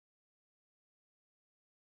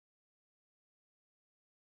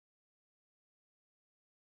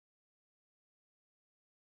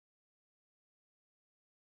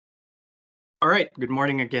Alright, good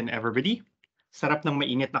morning again, everybody. Sarap ng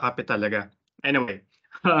mainit na kape talaga. Anyway,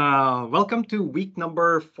 welcome to week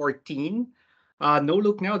number 14. No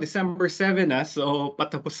look now, December 7 na, so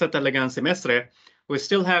patapos na talaga ang semestre. We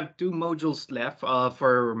still have two modules left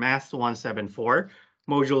for Math 174,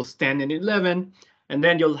 modules 10 and 11, and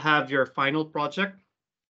then you'll have your final project.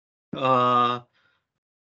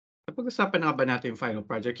 Napag-usapan na ba natin yung final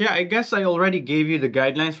project? Yeah, I guess I already gave you the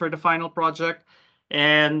guidelines for the final project.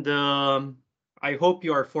 And I hope you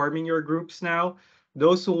are forming your groups now.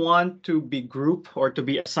 Those who want to be grouped or to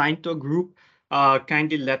be assigned to a group,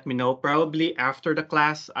 kindly let me know. Probably after the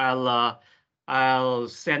class, I'll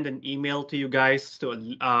send an email to you guys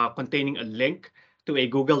containing a link to a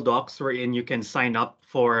Google Docs wherein you can sign up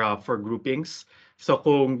for groupings. So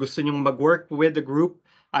kung gusto nyong mag-work with the group,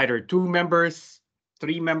 either 2 members,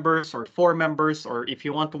 3 members, or 4 members, or if you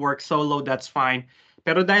want to work solo, that's fine.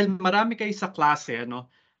 Pero dahil marami kayo sa klase,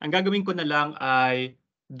 ang gagawin ko na lang ay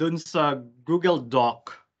dun sa Google Doc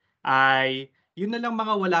ay yun na lang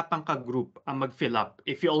mga wala pang ka-group ang mag-fill up.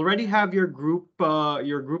 If you already have your group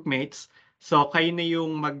mates, so kayo na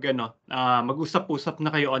yung mag-usap-usap na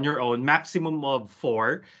kayo on your own, maximum of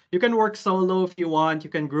 4. You can work solo if you want. You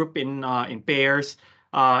can group in pairs,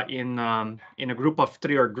 in a group of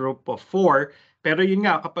 3 or group of 4. Pero yun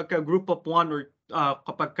nga, kapag ka group of 1 or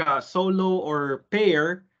kapag ka solo or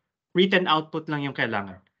pair, written output lang yung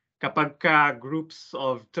kailangan. Kapag ka groups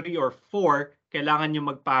of 3 or 4, kailangan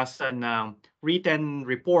nyo magpasa ng written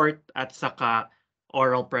report at saka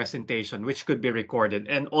oral presentation, which could be recorded.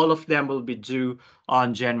 And all of them will be due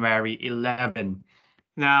on January 11.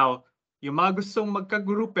 Now, yung mga gustong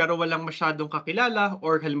magka-group pero walang masyadong kakilala,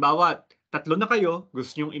 or halimbawa, tatlo na kayo,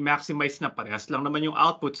 gusto nyong i-maximize na parehas lang naman yung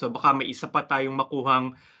output, so baka may isa pa tayong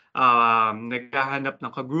makuhang naghahanap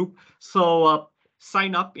ng ka-group. So,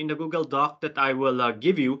 sign up in the Google Doc that I will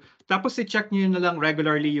give you. Tapos i-check nyo na lang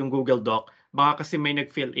regularly yung Google Doc, baka kasi may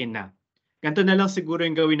nag-fill in na. Ganito na lang siguro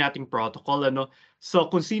yung gawin nating protocol. So,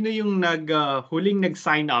 kung sino yung huling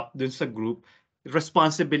nag-sign up dun sa group,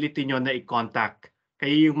 responsibility nyo na i-contact.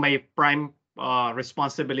 Kayo yung may prime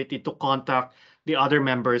responsibility to contact the other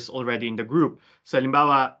members already in the group. So,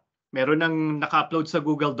 halimbawa, meron nang naka-upload sa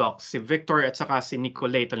Google Docs, si Victor at saka si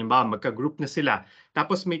Nicolette, halimbawa, magka-group na sila.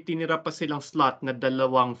 Tapos may tinira pa silang slot na 2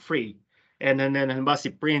 free. And then halimbawa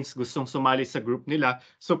si Prince gustong sumali sa group nila.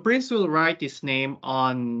 So Prince will write his name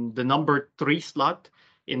on the number 3 slot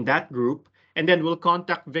in that group. And then we'll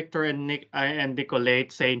contact Victor and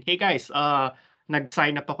Nicolette saying, hey guys,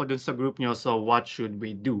 nag-sign up ako dun sa group nyo, so what should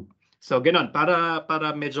we do? So ganon, para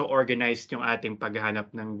medyo organized yung ating paghahanap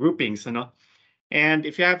ng groupings, And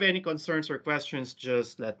if you have any concerns or questions,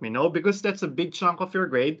 just let me know, because that's a big chunk of your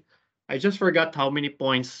grade. I just forgot how many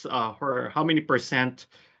points or how many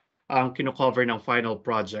percent ang kino-cover ng final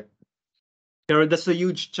project. Pero that's a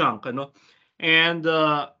huge chunk, And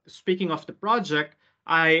speaking of the project,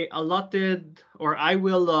 I allotted, or I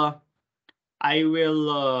will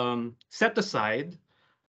set aside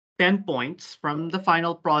 10 points from the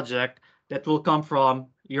final project that will come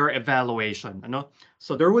from your evaluation.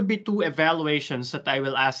 So there would be 2 evaluations that I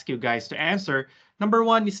will ask you guys to answer. Number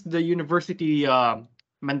 1 is the university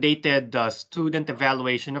mandated student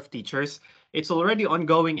evaluation of teachers. It's already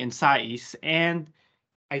ongoing in SAIS, and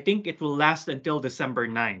I think it will last until December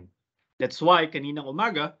 9. That's why kaninang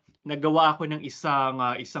umaga, nagawa ako ng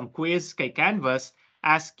isang quiz kay Canvas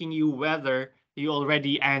asking you whether you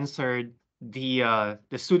already answered the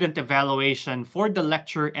student evaluation for the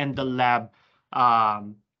lecture and the lab.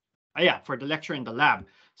 For the lecture and the lab.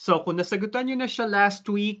 So kung nasagutan nyo na siya last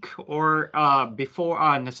week or before,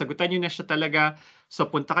 nasagutan nyo na siya talaga, so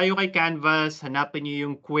punta kayo kay Canvas, hanapin nyo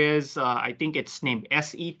yung quiz, I think it's named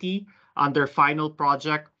SET, under final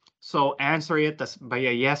project. So answer it by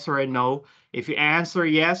a yes or a no. If you answer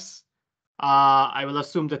yes, I will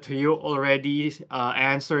assume that you already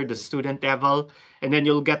answered the student eval, and then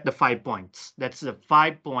you'll get the 5 points. That's the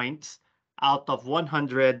 5 points out of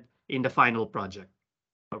 100 in the final project.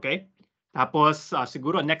 Okay? Tapos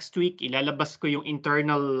siguro next week ilalabas ko yung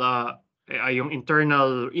internal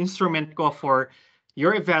instrument ko for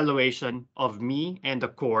your evaluation of me and the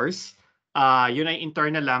course. Yun ay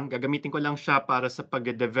internal lang, gagamitin ko lang siya para sa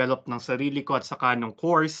pag-develop ng sarili ko at saka ng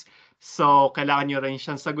course. So kailangan nyo rin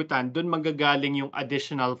siyang sagutan. Doon magagaling yung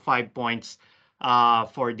additional 5 points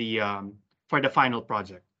for the final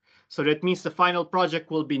project. So that means the final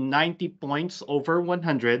project will be 90 points over 100,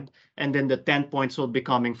 and then the 10 points will be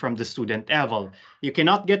coming from the student eval. You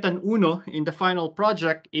cannot get an uno in the final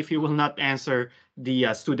project if you will not answer the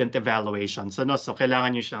student evaluation. So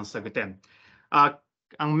kailangan nyo siyang sagutin.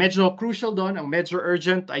 Ang medyo crucial doon, ang medyo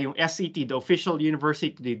urgent ay yung SET, the Official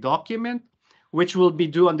University Document. which will be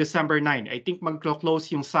due on December 9. I think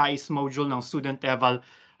maglo-close yung size module ng student eval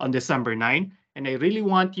on December 9. And I really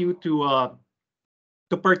want you to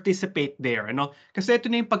participate there, ano? Kasi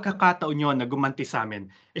ito na yung pagkakataon nyo na gumanti sa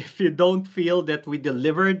amin. If you don't feel that we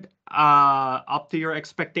delivered up to your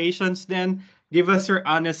expectations, then give us your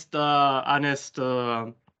honest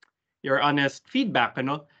feedback,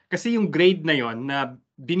 ano? Kasi yung grade na yon na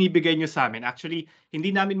binibigay nyo sa amin, actually,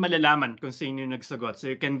 hindi namin malalaman kung sino yung nagsagot.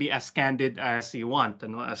 So you can be as candid as you want,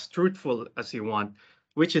 ano? As truthful as you want,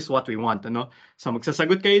 which is what we want, ano? So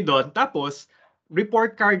magsasagot kayo doon, tapos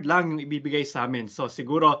report card lang yung ibibigay sa amin. So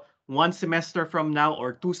siguro 1 semester from now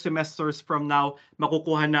or 2 semesters from now,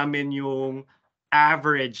 makukuha namin yung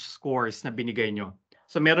average scores na binigay nyo.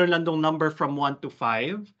 So meron lang dong number from 1 to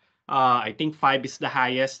 5. I think 5 is the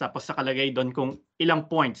highest. Tapos nakalagay doon kung ilang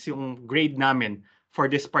points yung grade namin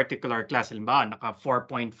for this particular class. Halimbawa, naka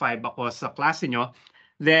 4.5 ako sa klase nyo,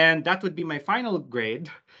 then that would be my final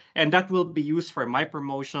grade. And that will be used for my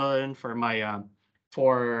promotion, for my,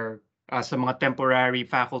 sa mga temporary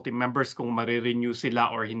faculty members kung marirenew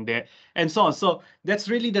sila or hindi, and so on. So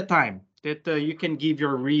that's really the time that you can give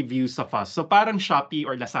your reviews of us. So parang Shopee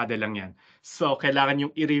or Lazada lang yan. So kailangan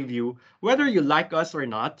yung i-review whether you like us or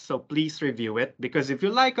not. So please review it, because if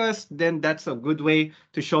you like us, then that's a good way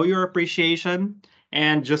to show your appreciation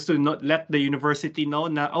and just to not let the university know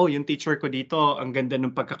na, oh, yung teacher ko dito, ang ganda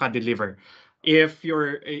ng pagkaka-deliver. If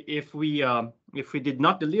we did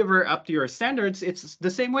not deliver up to your standards, it's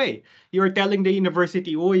the same way. You're telling the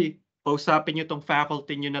university, uy, pausapin nyo tong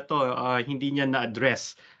faculty nyo na to, hindi niya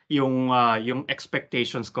na-address yung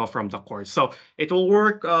expectations ko from the course. So it will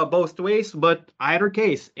work both ways, but either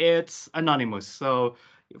case, it's anonymous. So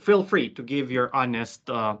feel free to give your honest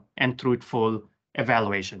and truthful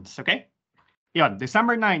evaluations, okay? Yon,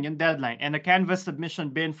 December 9, yung deadline. And the Canvas submission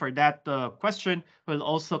bin for that question will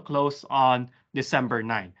also close on December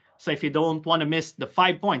 9. So if you don't want to miss the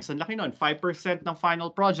 5 points, ang laki nun, 5% ng final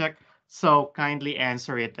project, so kindly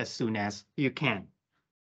answer it as soon as you can.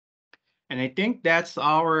 And I think that's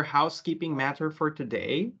our housekeeping matter for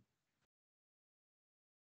today.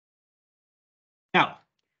 Now,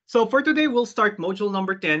 so for today, we'll start module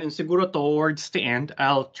number 10, and siguro towards the end,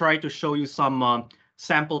 I'll try to show you some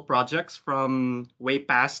sample projects from way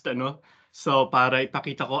past, ano? So para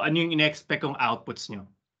ipakita ko ano yung ina-expect kong outputs nyo.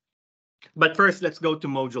 But first, let's go to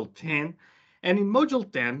module 10. And in module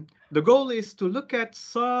 10, the goal is to look at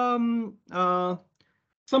some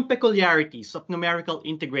peculiarities of numerical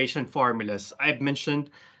integration formulas. I've mentioned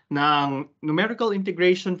ng numerical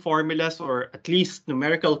integration formulas, or at least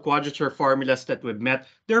numerical quadrature formulas that we've met,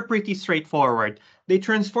 they're pretty straightforward. They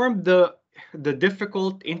transform the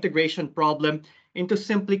difficult integration problem into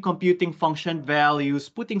simply computing function values,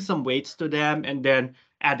 putting some weights to them, and then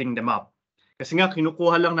adding them up. Kasi nga,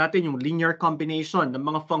 kinukuha lang natin yung linear combination ng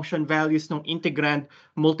mga function values ng integrand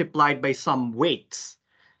multiplied by some weights.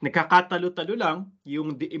 Nagkakatalo-talo lang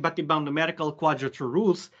yung iba't ibang numerical quadrature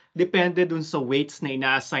rules depende dun sa weights na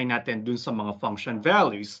ina-assign natin dun sa mga function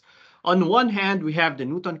values. On one hand, we have the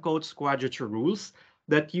Newton-Cotes quadrature rules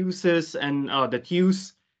that use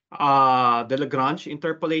the Lagrange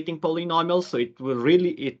interpolating polynomial. So it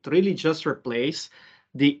really just replace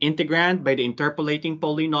the integrand by the interpolating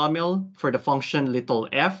polynomial for the function little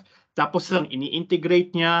f. Tapos ang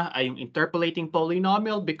ini-integrate niya ay yung interpolating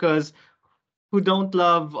polynomial, because who don't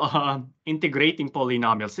love integrating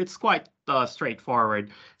polynomials? It's quite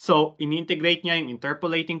straightforward. So in-integrate niya yung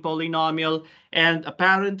interpolating polynomial, and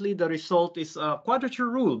apparently the result is a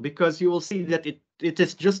quadrature rule, because you will see that it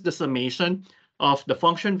is just the summation of the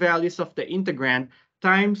function values of the integrand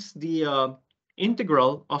times the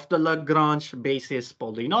integral of the Lagrange basis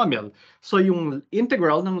polynomial. So yung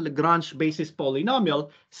integral ng Lagrange basis polynomial,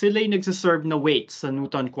 sila yung nagsiserve na weights sa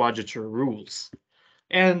Newton quadrature rules.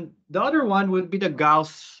 And the other one would be the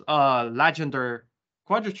Gauss-Legendre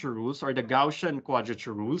quadrature rules, or the Gaussian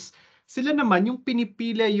quadrature rules. Sila naman yung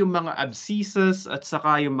pinipili yung mga abscisses at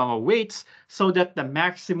saka yung mga weights so that the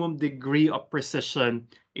maximum degree of precision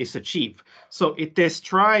is achieved. So it is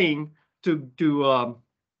trying to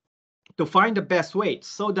find the best weights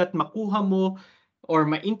so that makuha mo or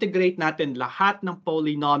ma-integrate natin lahat ng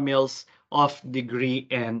polynomials of degree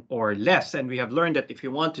n or less. And we have learned that if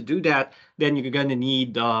you want to do that, then you're going to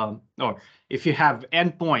need, or if you have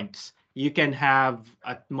n points, you can have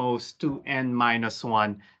at most 2n minus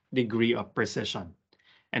 1 degree of precision.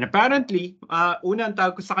 And apparently, una ang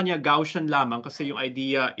tawag ko sa kanya Gaussian lamang, kasi yung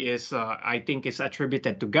idea is, I think, is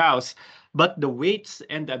attributed to Gauss. But the weights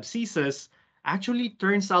and the abscisses actually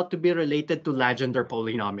turns out to be related to Legendre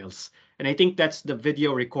polynomials. And I think that's the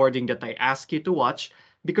video recording that I asked you to watch.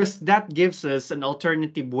 because that gives us an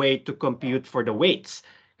alternative way to compute for the weights.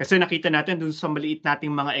 Kasi nakita natin dun sa maliit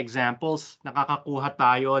nating mga examples, nakakakuha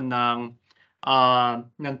tayo ng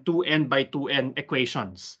 2n by 2n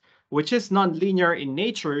equations, which is non-linear in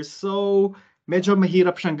nature, so medyo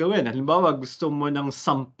mahirap siyang gawin. Halimbawa, gusto mo ng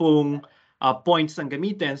 10 points ang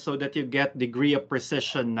gamitin so that you get degree of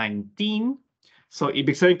precision 19. So,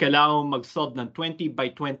 ibig sabihin, kailangan mo mag-solve ng 20 by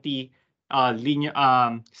 20 linear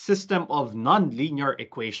system of non-linear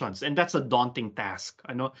equations, and that's a daunting task.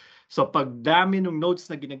 Ano? So, pag dami ng nodes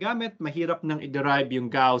na ginagamit, mahirap nang i-derive yung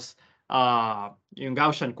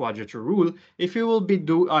Gaussian quadrature rule if you will be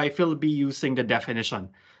using the definition,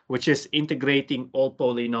 which is integrating all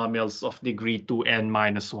polynomials of degree 2n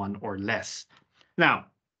minus 1 or less. Now,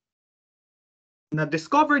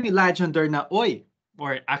 na-discover ni Legender na,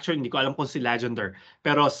 or actually, hindi ko alam kung si Legender,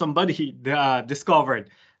 pero somebody discovered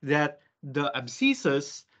that the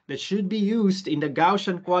abscisses that should be used in the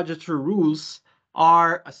Gaussian quadrature rules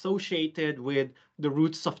are associated with the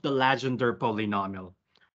roots of the Legender polynomial.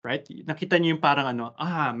 Right? Nakita niyo yung parang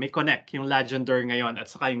may connect yung Legender ngayon at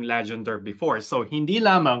saka yung Legender before. So, hindi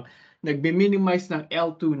lamang nagbe-minimize ng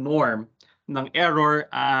L2 norm ng error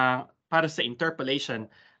para sa interpolation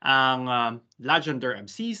ang Legender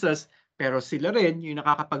abscisses, pero sila rin yung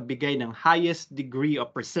nakakapagbigay ng highest degree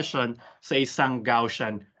of precision sa isang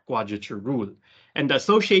Gaussian quadrature rule. And the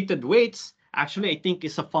associated weights, actually, I think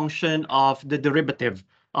is a function of the derivative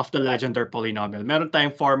of the Legender polynomial. Meron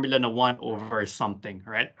tayong formula na 1 over something,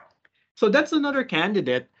 right? So that's another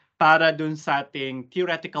candidate para dun sa ating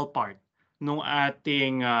theoretical part ng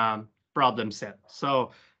ating problem set.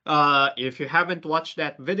 So if you haven't watched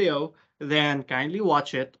that video, then kindly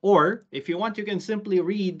watch it. Or if you want, you can simply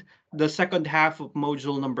read the second half of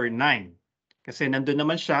module number 9. Kasi nandun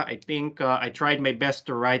naman siya. I think I tried my best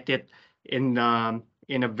to write it in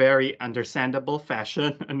a very understandable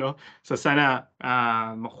fashion. So sana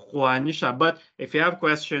makukuha niyo siya. But if you have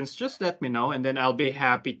questions, just let me know, and then I'll be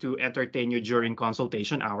happy to entertain you during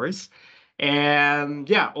consultation hours. And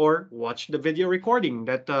yeah, or watch the video recording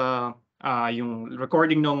that yung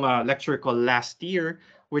recording ng lecture ko last year,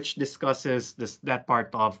 which discusses that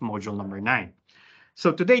part of module number 9.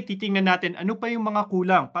 So today, titingnan natin ano pa yung mga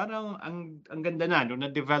kulang. Parang ang ganda na,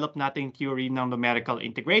 na-develop natin theory ng numerical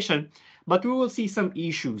integration, but we will see some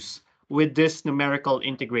issues with this numerical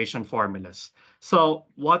integration formulas. So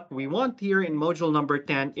what we want here in module number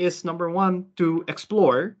 10 is, number 1, to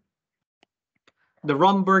explore the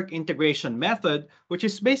Romberg integration method, which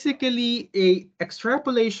is basically a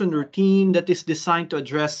extrapolation routine that is designed to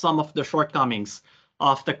address some of the shortcomings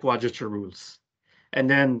of the quadrature rules. And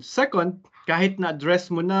then second, kahit na-address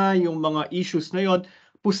mo na yung mga issues na yon,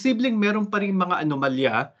 posibleng meron pa rin mga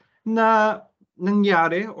anomalya na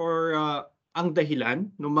nangyari or ang dahilan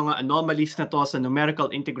ng mga anomalies na to sa numerical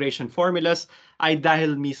integration formulas ay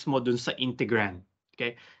dahil mismo dun sa integrand.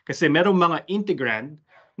 Okay? Kasi merong mga integrand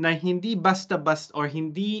na hindi basta-basta or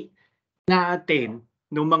hindi na-attain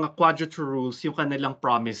ng mga quadrature rules yung kanilang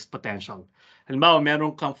promised potential. Halimbawa,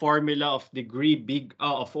 meron kang formula of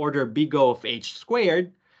of order big O of h squared.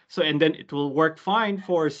 So, and then it will work fine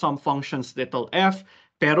for some functions little f,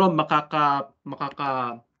 pero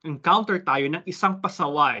makaka-encounter tayo ng isang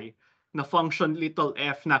pasaway na function little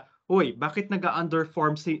f na, bakit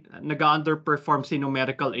nag-underperform si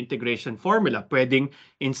numerical integration formula? Pwedeng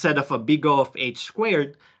instead of a big O of h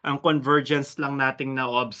squared, ang convergence lang nating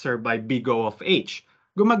na-observe by big O of h.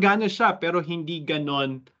 Gumagana siya pero hindi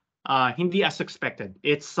ganon, hindi as expected.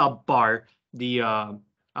 It's subpar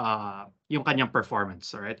yung kanyang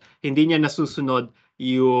performance, all right? Hindi niya nasusunod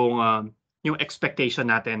yung expectation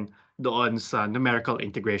natin doon sa numerical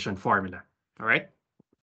integration formula, all right?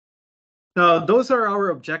 Now, those are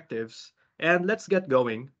our objectives, and let's get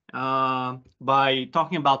going by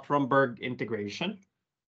talking about Romberg integration.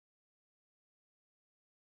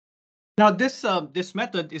 Now, this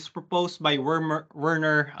method is proposed by Werner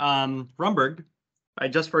Romberg. I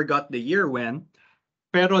just forgot the year when.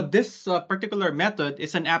 Pero this particular method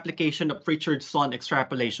is an application of Richardson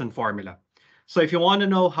extrapolation formula. So if you want to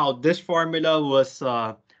know how this formula was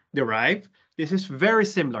derived, this is very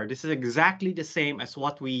similar. This is exactly the same as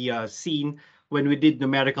what we seen when we did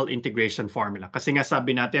numerical integration formula. Kasi nga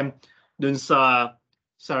sabi natin dun sa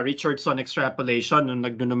Richardson extrapolation, nung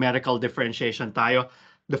nag-numerical differentiation tayo,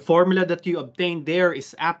 the formula that you obtain there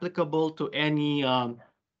is applicable to any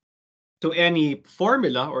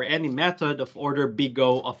formula or any method of order big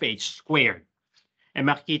O of h squared. And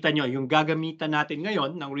makikita nyo, yung gagamitan natin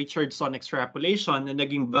ngayon ng Richardson extrapolation na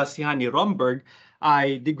naging basihan ni Romberg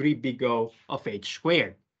ay degree big O of h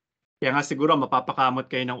squared. Kaya nga siguro mapapakamot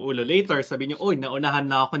kayo ng ulo later, sabi nyo, naunahan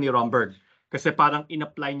na ako ni Romberg. Kasi parang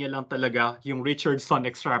in-apply niya lang talaga yung Richardson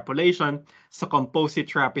extrapolation sa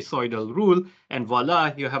composite trapezoidal rule, and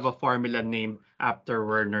voila, you have a formula named after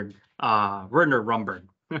Werner Romberg.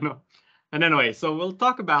 And anyway, so we'll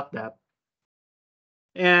talk about that.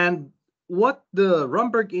 And what the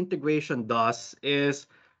Romberg integration does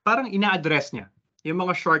is parang ina-address niya yung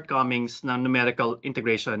mga shortcomings ng numerical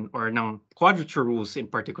integration or ng quadrature rules in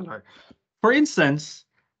particular. For instance,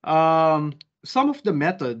 some of the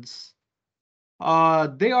methods,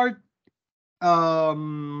 they are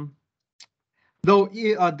um, though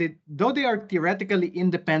they are theoretically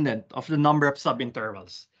independent of the number of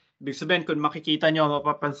subintervals. Ibig sabihin, kung makikita nyo,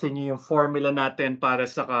 mapapansin nyo yung formula natin para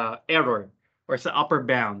sa error or sa upper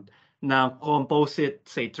bound ng composite,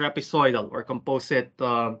 say, trapezoidal or composite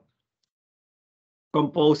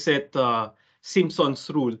Simpson's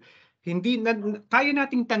rule, hindi na, kaya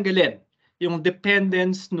nating tanggalin yung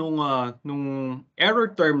dependence nung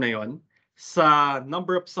error term na yon sa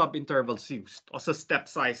number of subintervals used o sa step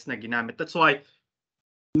size na ginamit. That's why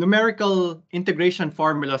numerical integration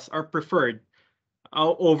formulas are preferred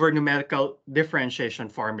over numerical differentiation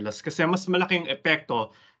formulas kasi mas malaking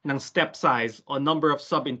epekto ng step size o number of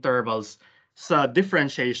subintervals sa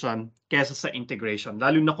differentiation kesa sa integration,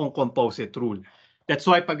 lalo na kung composite rule. That's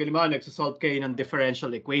why pag halimbawa nagsosolve kayo ng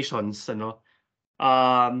differential equations,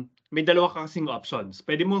 may dalawa kasing options.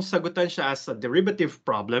 Pwede mong sagutan siya as a derivative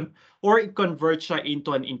problem or i-convert siya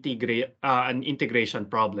into an integration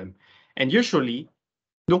problem. And usually,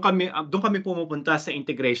 doon kami pumupunta sa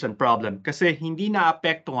integration problem kasi hindi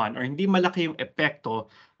naapektuhan or hindi malaki yung epekto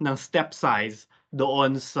ng step size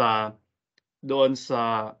doon sa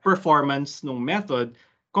performance ng method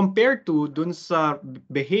compared to doon sa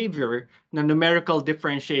behavior ng numerical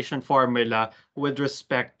differentiation formula with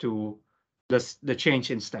respect to the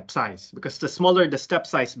change in step size. Because the smaller the step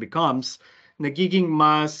size becomes, nagiging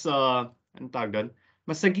mas,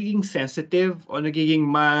 mas nagiging sensitive o nagiging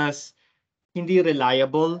mas hindi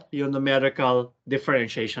reliable yung numerical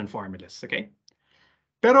differentiation formulas. Okay?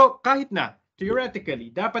 Pero kahit na,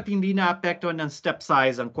 theoretically, dapat hindi naapektuhan ng step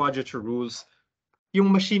size ang quadrature rules,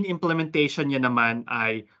 yung machine implementation niya naman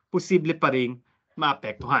ay posible pa ring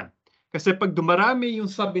maapektuhan. Kasi pag dumarami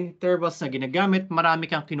yung subintervals na ginagamit,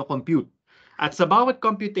 marami kang kinocompute. At sa bawat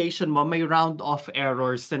computation mo, may round-off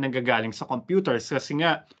errors na nanggagaling sa computers. Kasi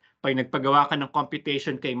nga, pag nagpagawa ka ng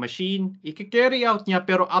computation kay machine, i-carry out niya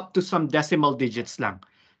pero up to some decimal digits lang.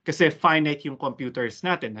 Kasi finite yung computers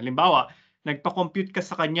natin. Halimbawa, nagpa-compute ka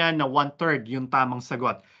sa kanya na 1/3 yung tamang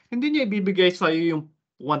sagot. Hindi niya ibibigay sa iyo yung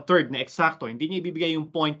 1/3 na eksakto. Hindi niya ibibigay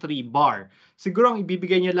yung 0.3 bar. Siguro ang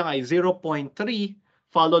ibibigay niya lang ay 0.3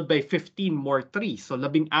 followed by 15 more 3. So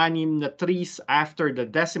 16 na 3s after the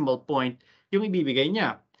decimal point yung ibibigay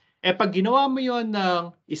niya. Pag ginawa mo yon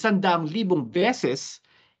ng 100,000 beses,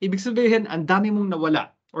 ibig sabihin ang dami mong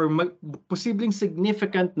nawala or posibleng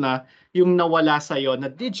significant na yung nawala sa'yo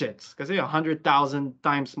na digits kasi 100,000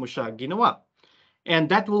 times mo siya ginawa.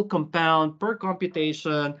 And that will compound per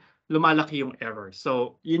computation, lumalaki yung error.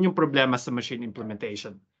 So, yun yung problema sa machine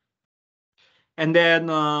implementation. And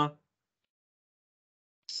then,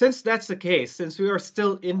 since that's the case, since we are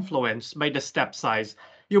still influenced by the step size,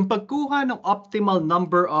 yung pagkuha ng optimal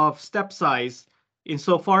number of step size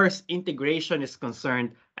insofar as integration is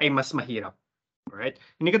concerned ay mas mahirap. Right?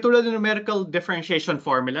 Hindi katulad ng numerical differentiation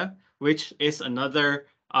formula, which is another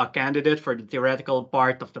candidate for the theoretical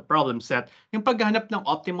part of the problem set. Yung paghanap ng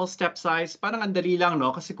optimal step size, parang ang dali lang,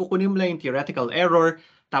 no? Kasi kukunin mo lang yung theoretical error,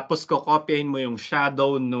 tapos kokopyahin mo yung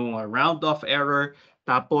shadow ng round-off error,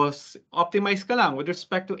 tapos optimize ka lang with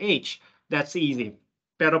respect to h. That's easy.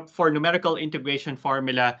 Pero for numerical integration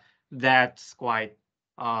formula, that's quite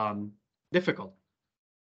difficult.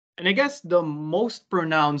 And I guess the most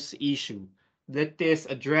pronounced issue that is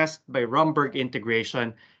addressed by Romberg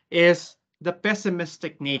integration is the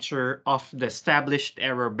pessimistic nature of the established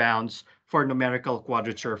error bounds for numerical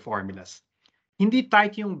quadrature formulas. Hindi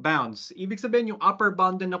tight yung bounds. Ibig sabihin yung upper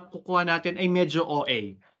bound na nakukuha natin ay medyo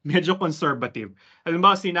OA, medyo conservative. Alam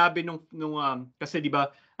ba, sinabi kasi di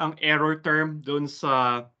ba ang error term doon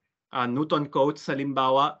sa Newton codes sa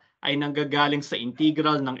limbawa ay nanggagaling sa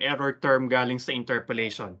integral ng error term galing sa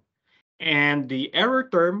interpolation. And the error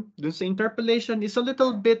term dun sa interpolation is a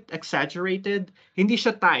little bit exaggerated. Hindi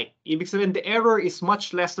siya tight. Ibig sabihin, the error is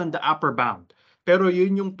much less than the upper bound. Pero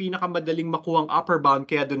yun yung pinakamadaling makuhang upper bound,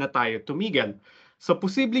 kaya doon na tayo tumigil. So,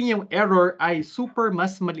 posibleng yung error ay super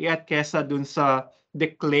mas maliit kesa dun sa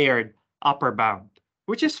declared upper bound.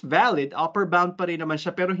 Which is valid, upper bound pa rin naman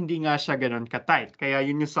siya, pero hindi nga siya ganun ka-tight. Kaya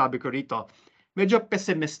yun yung sabi ko rito. Medyo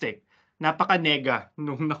pessimistic. Napaka-nega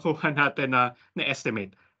nung nakuha natin na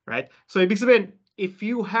estimate. Right? So, ibig sabihin, if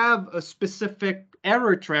you have a specific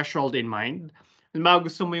error threshold in mind, halimbawa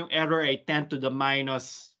gusto mo yung error ay 10 to the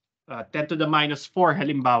minus 4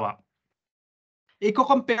 halimbawa,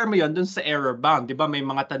 i-compare mo yon dun sa error bound. Di ba may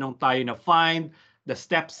mga tanong tayo na find the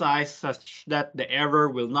step size such that the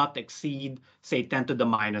error will not exceed, say, 10 to the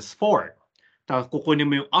minus 4. Tapos kukunin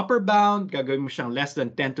mo yung upper bound, gagawin mo siyang less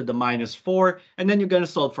than 10 to the minus 4, and then you're gonna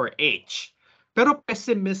solve for h. Pero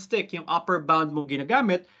pessimistic yung upper bound mo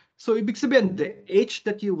ginagamit, so ibig sabihin, the h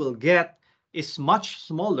that you will get is much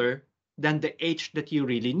smaller than the h that you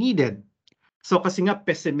really needed. So kasi nga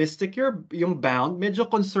pessimistic yung bound, medyo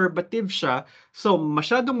conservative siya. So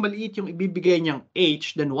masyadong maliit yung ibibigay niyang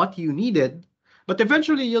h than what you needed. But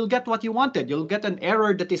eventually, you'll get what you wanted. You'll get an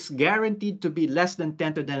error that is guaranteed to be less than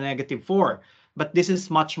 10 to the negative 4. But this is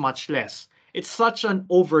much, much less. It's such an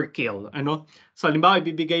overkill. Ano? So halimbawa,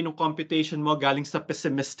 ibibigay ng computation mo galing sa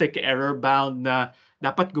pessimistic error bound na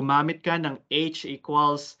dapat gumamit ka ng h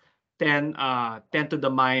equals 10 to the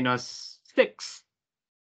minus 6.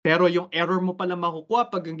 Pero yung error mo pala makukuha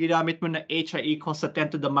pag ang ginamit mo na h ay equals sa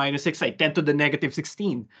 10 to the minus 6 ay 10 to the negative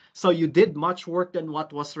 16. So you did much work than what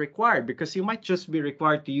was required because you might just be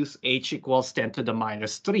required to use h equals 10 to the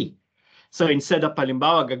minus 3. So instead of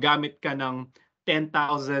halimbawa gagamit ka ng 10,000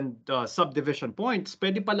 subdivision points,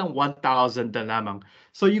 pwede palang 1,000 na lamang.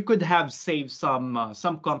 So you could have saved some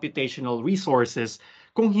computational resources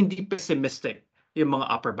kung hindi pessimistic yung mga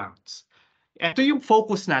upper bounds. Ito yung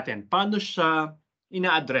focus natin. Paano siya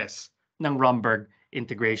ina-address ng Romberg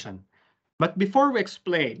integration? But before we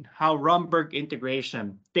explain how Romberg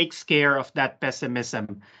integration takes care of that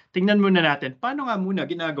pessimism, tingnan muna natin paano nga muna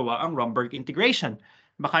ginagawa ang Romberg integration.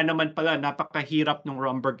 Baka naman pala napakahirap ng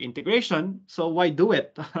Romberg integration, so why do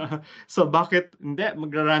it? So bakit hindi?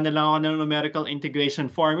 Magrarun na lang ako ng numerical integration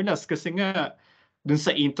formulas kasi nga dun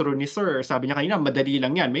sa intro ni Sir, sabi niya kanina, madali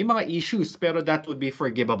lang yan. May mga issues pero that would be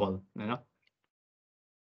forgivable. Ano?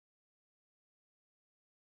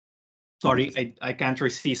 Sorry, I can't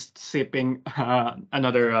resist sipping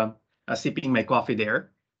sipping my coffee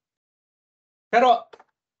there. Pero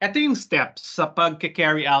ito yung steps sa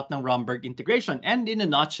pag-carry out ng Romberg integration. And in a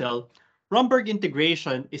nutshell, Romberg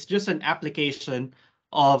integration is just an application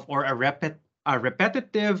of or a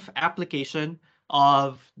repetitive application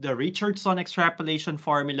of the Richardson extrapolation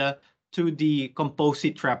formula to the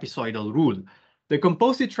composite trapezoidal rule. The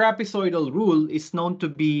composite trapezoidal rule is known to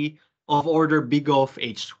be of order big O of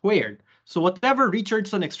h squared. So whatever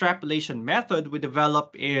Richardson extrapolation method we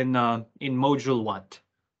develop in module what?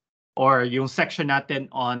 Or yung section natin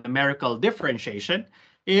on numerical differentiation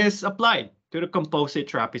is applied to the composite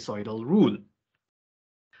trapezoidal rule.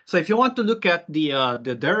 So if you want to look at the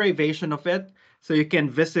derivation of it, so you can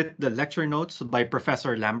visit the lecture notes by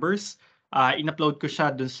Professor Lambers. In-upload ko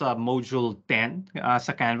siya dun sa module 10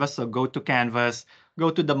 sa Canvas. So go to Canvas, go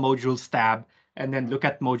to the modules tab, and then look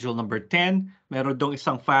at module number 10. Meron dong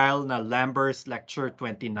isang file na Lambers Lecture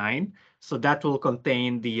 29. So that will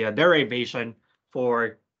contain the derivation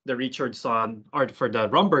for the Richardson or for the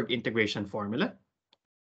Romberg integration formula.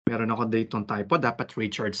 Meron ako ditong typo. Dapat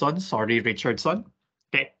Richardson. Sorry, Richardson.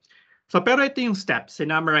 Okay. So pero ito yung steps.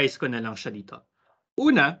 Sinummarize ko na lang siya dito.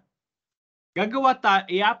 Una,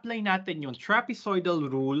 i-apply natin yung trapezoidal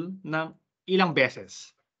rule ng ilang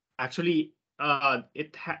beses. Actually, it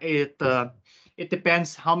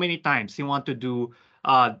depends how many times you want to do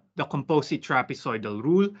the composite trapezoidal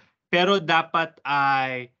rule, pero dapat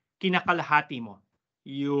ay kinakalahati mo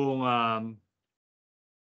yung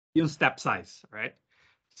step size, right?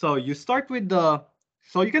 So you start with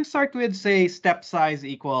so you can start with, say, step size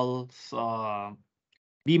equals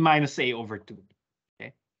b minus a over 2.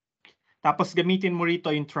 Okay? Tapos gamitin mo rito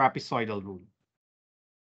yung trapezoidal rule.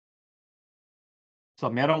 So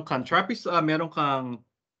meron kang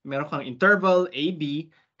interval AB,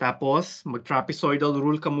 tapos mag-trapezoidal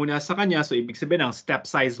rule ka muna sa kanya. So ibig sabihin ang step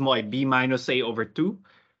size mo ay b minus a over 2,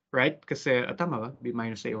 right? Kasi tama ba? B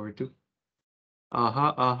minus a over 2.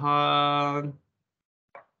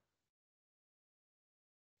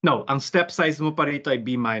 No, ang step size mo pa rito ay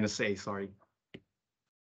b minus a, sorry.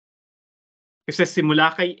 Kasi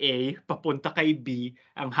simula kay A, papunta kay B,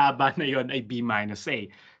 ang haba na yon ay B minus A.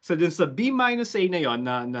 So dun sa B minus A na yon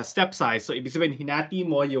na step size, so ibig sabihin, hinati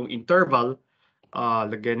mo yung interval,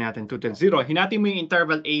 lagyan natin 2 to 0, hinati mo yung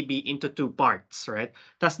interval AB into 2 parts, right?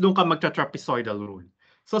 Tapos doon ka magta-trapezoidal rule.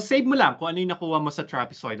 So save mo lang kung ano yung nakuha mo sa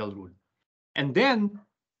trapezoidal rule. And then,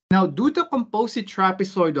 now do the composite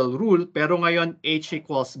trapezoidal rule, pero ngayon H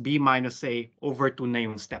equals B minus A over 2 na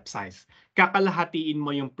yung step size. Kakalahatiin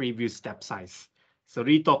mo yung previous step size. So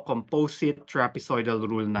rito, composite trapezoidal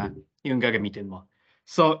rule na yung gagamitin mo.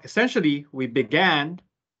 So essentially, we began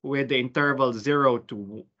with the interval 0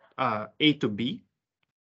 to A to B.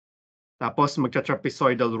 Tapos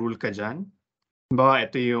magta-trapezoidal rule ka dyan. Halimbawa,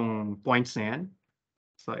 ito yung points na yan.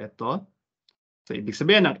 So ito. So ibig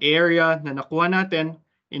sabihin, ang area na nakuha natin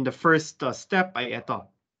in the first step ay ito.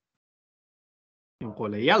 Yung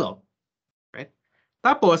kulay yellow. Right?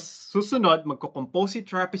 Tapos, susunod, magko-composite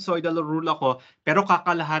trapezoidal rule ako, pero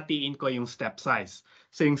kakalahatiin ko yung step size.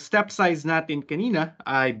 So yung step size natin kanina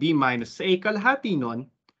ay B minus A. Kalahati nun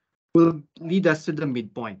will lead us to the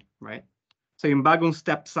midpoint. Right? So yung bagong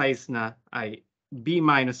step size na ay B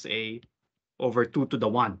minus A over 2 to the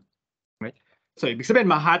 1. Right? So ibig sabihin,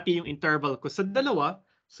 mahati yung interval ko sa dalawa.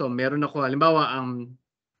 So meron ako, halimbawa, ang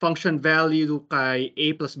function value kay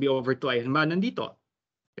A plus B over 2 ay halimbawa nandito.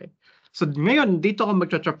 Okay? So ngayon, dito ako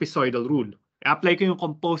magtra-trapezoidal rule. I-apply ko yung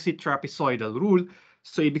composite trapezoidal rule.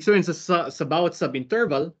 So ibig sabihin, sa bawat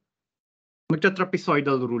sub-interval,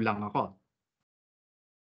 magtra-trapezoidal rule lang ako.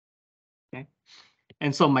 Okay?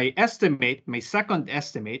 And so my estimate, my second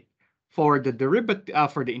estimate for the derivative,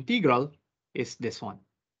 for the integral is this one.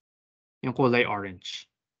 Yung kulay orange.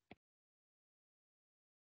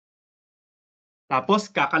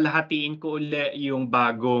 Tapos, kakalahatiin ko ulit yung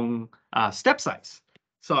bagong step size.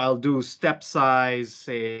 So I'll do step size,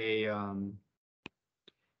 say,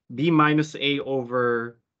 B minus A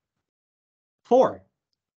over 4.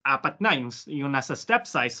 Apat na yung nasa step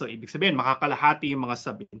size. So ibig sabihin, makakalahati yung mga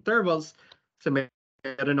sub-intervals. So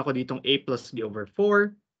meron ako ditong A plus B over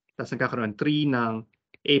 4. Tapos nagkakaroon 3 ng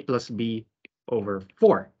A plus B over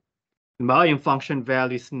 4. Halimbawa, yung function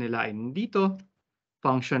values nila ay nandito.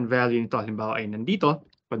 Function value nito, halimbawa, ay nandito.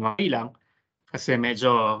 Pag lang, kasi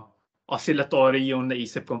medyo oscillatory yung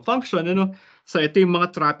naisip kong function. Ano? So ito yung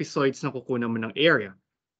mga trapezoids na kukunan mo ng area.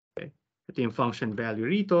 Okay? Ito yung function value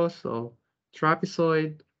rito. So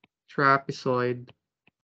trapezoid, trapezoid,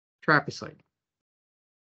 trapezoid.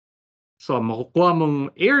 So makukuha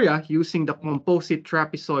mong area using the composite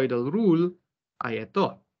trapezoidal rule ay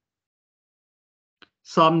ito.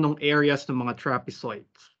 Sum ng areas ng mga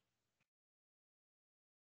trapezoids.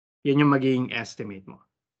 Yan yung magiging estimate mo.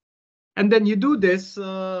 And then you do this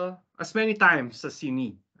as many times as you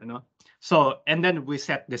need. Ano? So, and then we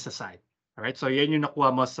set this aside. All right? So yan yung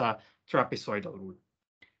nakuha mo sa trapezoidal rule.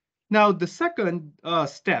 Now, the second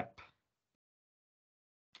step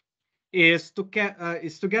is to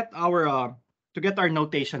get our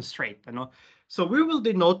notation straight. Ano? So we will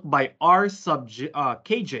denote by R sub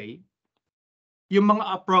kj yung mga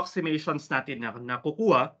approximations natin na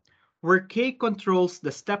nakukuha where k controls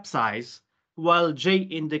the step size while j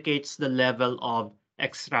indicates the level of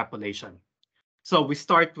extrapolation. So we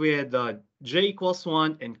start with j equals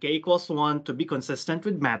 1 and k equals 1 to be consistent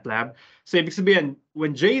with MATLAB. So ibig sabihin,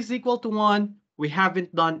 when j is equal to 1, we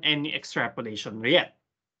haven't done any extrapolation yet.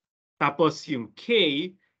 Tapos yung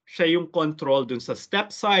k, siya yung control dun sa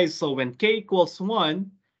step size. So when k equals 1,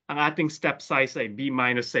 ang ating step size ay b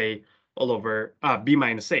minus a all over b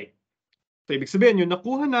minus a. So ibig sabihin, yung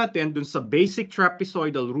nakuha natin dun sa basic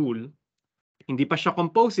trapezoidal rule, hindi pa siya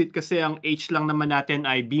composite kasi ang h lang naman natin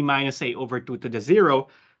ay b minus a over 2 to the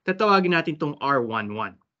 0. Tatawagin natin itong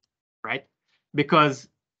R11, right?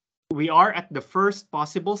 Because we are at the first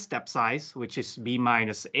possible step size, which is b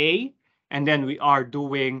minus a, and then we are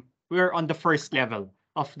on the first level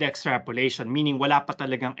of the extrapolation, meaning wala pa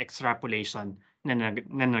talagang extrapolation na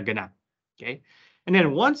naganap. Okay? And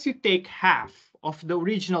then once you take half of the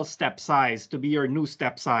original step size to be your new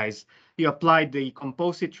step size, you apply the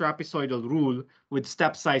composite trapezoidal rule with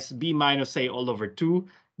step size b minus a all over 2,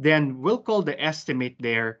 then we'll call the estimate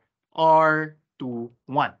there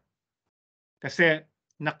R21. Kasi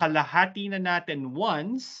nakalahati na natin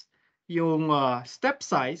once yung step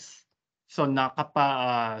size, so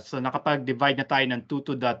nakapag-divide na tayo ng 2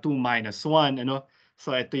 to the 2 minus 1. Ano?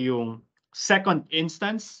 So ito yung second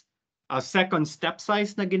instance, second step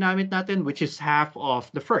size na ginamit natin, which is half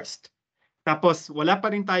of the first. Tapos wala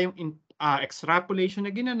pa rin tayong extrapolation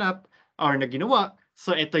na ginanap or na ginawa.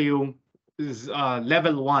 So ito yung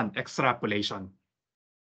level 1 extrapolation.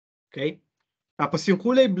 Okay? Tapos yung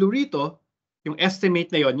kulay blue rito, yung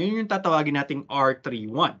estimate na yun yung tatawagin nating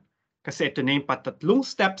R31. Kasi ito na yung patatlong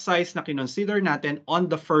step size na kinonsider natin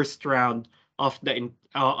on the first round of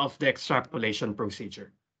the extrapolation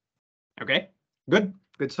procedure. Okay? Good?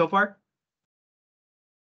 Good so far?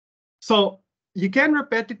 So, you can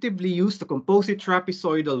repetitively use the composite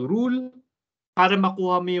trapezoidal rule para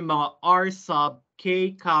makuha mo yung mga R sub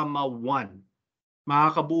k, 1.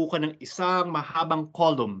 Makakabuo ka ng isang mahabang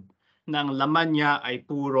column na ang laman niya ay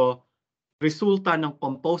puro resulta ng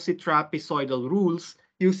composite trapezoidal rules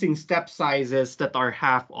using step sizes that are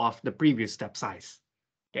half of the previous step size.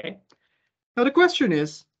 Okay? Now the question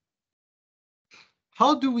is,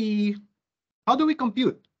 how do we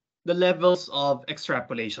compute the levels of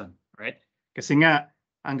extrapolation, right? Kasi nga,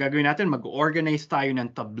 ang gagawin natin, mag-organize tayo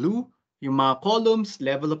ng tableau, yung mga columns,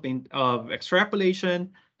 level of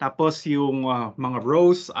extrapolation, tapos yung mga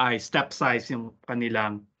rows ay step size yung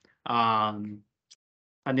kanilang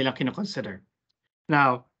kinoconsider.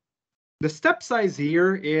 Now, the step size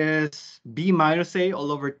here is b minus a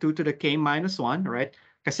all over 2 to the k minus 1, right?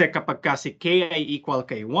 Kasi kapag kasi k ay equal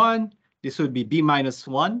kay 1, this would be b minus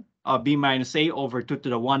 1, b minus a over 2 to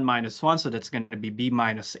the 1 minus 1, so that's going to be b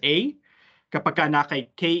minus a. Kapag ka na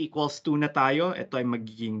kay k equals 2 na tayo, ito ay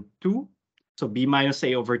magiging 2. So b minus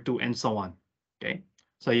a over 2 and so on. Okay?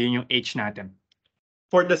 So yun yung h natin.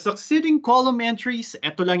 For the succeeding column entries,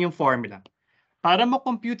 ito lang yung formula. Para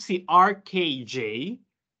ma-compute si rkj,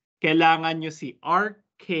 kailangan nyo si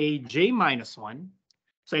rkj minus 1.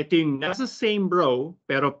 So ito yung nasa same row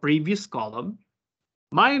pero previous column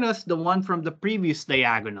minus the one from the previous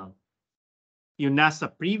diagonal. Yung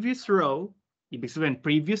nasa previous row, ibig sabihin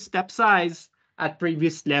previous step size at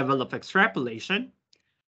previous level of extrapolation,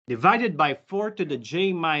 divided by 4 to the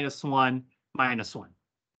j minus 1 minus 1.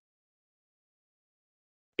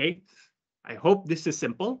 Okay? I hope this is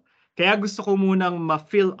simple. Kaya gusto ko munang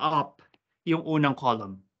ma-fill up yung unang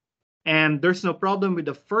column. And there's no problem with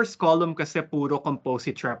the first column kasi puro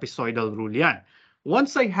composite trapezoidal rule yan.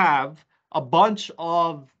 Once I have a bunch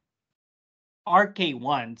of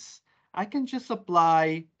RK1s, I can just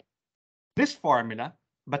apply this formula,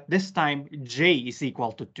 but this time J is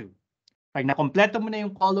equal to 2. Pag nakompleto mo na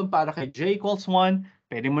yung column para kay J equals 1,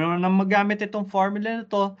 pwede mo naman magamit itong formula na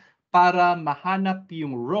to para mahanap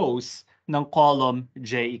yung rows ng column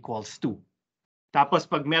J equals 2. Tapos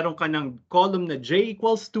pag meron ka ng column na J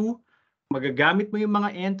equals 2, magagamit mo yung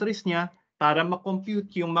mga entries niya para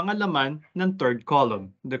ma-compute yung mga laman ng third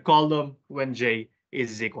column, the column when J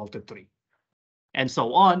is equal to 3. And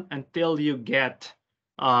so on until you get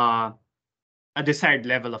a desired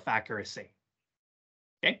level of accuracy.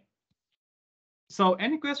 Okay? So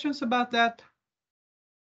any questions about that?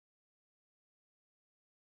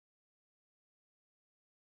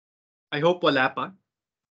 I hope wala pa.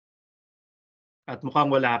 At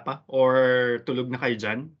mukhang wala pa or tulog na kayo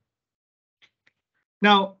dyan.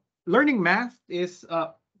 Now, learning math is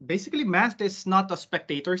basically math is not a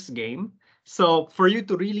spectator's game. So for you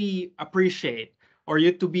to really appreciate or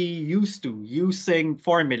you to be used to using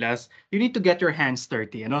formulas, you need to get your hands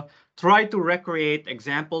dirty. Try to recreate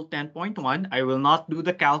example 10.1. I will not do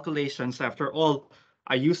the calculations. After all,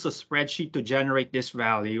 I use a spreadsheet to generate this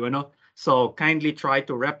value. So kindly try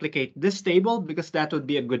to replicate this table because that would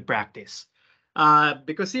be a good practice.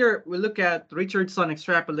 Because here we look at Richardson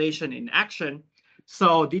extrapolation in action.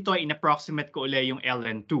 So dito in-approximate ko ulit yung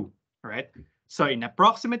ln2, right? So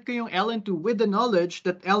in-approximate ko yung ln2 with the knowledge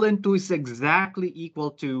that ln2 is exactly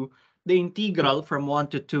equal to the integral from 1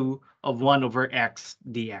 to 2 of 1 over x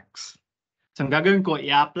dx. So ang gagawin ko,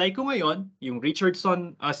 i-apply ko ngayon yung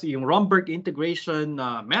Richardson as yung Romberg integration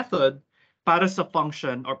method para sa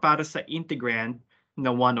function or para sa integrand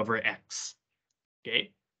na 1 over x.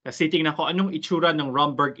 Okay? Kasi tingnan ko anong itsura ng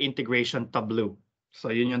Romberg integration tableau. So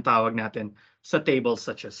yun yung tawag natin sa tables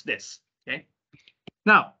such as this. Okay?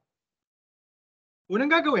 Now,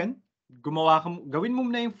 unang gagawin, gawin mo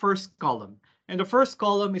na yung first column. And the first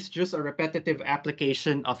column is just a repetitive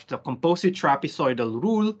application of the composite trapezoidal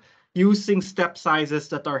rule using step sizes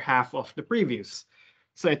that are half of the previous.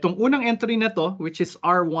 So itong unang entry na to, which is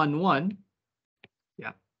R11,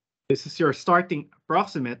 yeah, this is your starting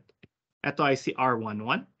approximate. Ito ay si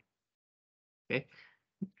R11. Okay?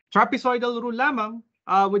 Trapezoidal rule lamang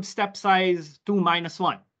with step size 2 minus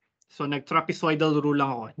 1. So nag-trapezoidal rule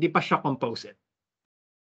lang ako. Hindi pa siya composite.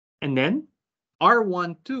 And then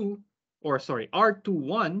R12, or sorry,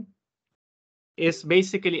 R21 is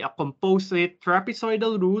basically a composite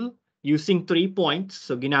trapezoidal rule using 3 points.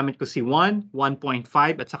 So ginamit ko si 1,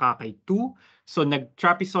 1.5 at saka kay 2. So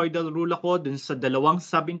nag-trapezoidal rule ako dun sa dalawang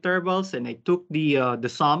subintervals and I took the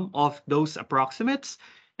sum of those approximates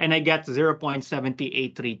and I get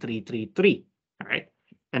 0.783333. All right.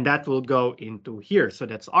 And that will go into here. So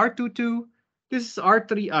that's R22. This is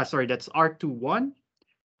R3, that's R21.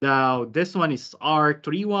 Now this one is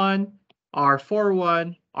R31,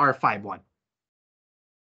 R41, R51.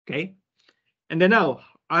 Okay. And then now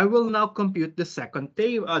I will now compute the second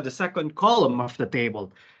column of the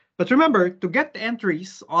table. But remember, to get the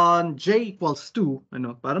entries on j equals 2,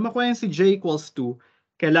 para makuha si j equals 2,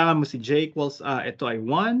 kailangan mo si j equals, ito ay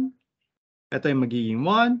 1, ito ay magiging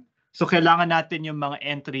 1. So kailangan natin yung mga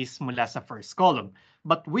entries mula sa first column.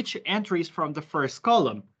 But which entries from the first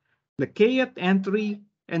column? The kth entry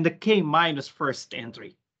and the k minus first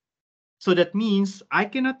entry. So that means I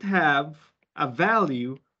cannot have a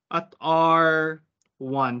value at R12.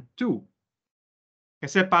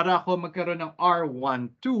 Kasi para ako magkaroon ng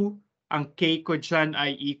R12, ang K ko dyan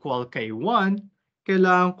ay equal kay 1,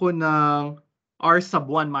 kailangan ko ng R sub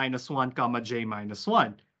 1 minus 1 comma J minus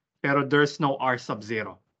 1. Pero there's no R sub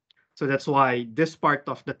 0. So that's why this part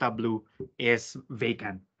of the tableau is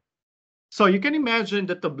vacant. So you can imagine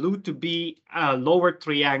the tableau to be a lower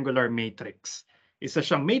triangular matrix. Isa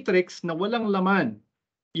siyang matrix na walang laman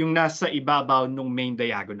yung nasa ibabaw ng main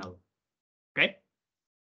diagonal. Okay?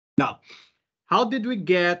 Now, how did we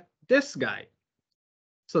get this guy?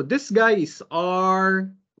 So this guy is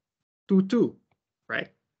R22,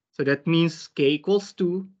 right? So that means K equals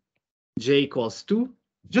 2, J equals 2.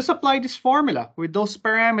 Just apply this formula with those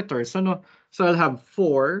parameters. So I'll have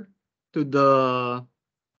 4 to the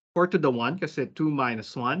 1 kasi 2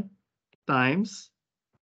 minus 1 times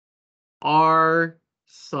R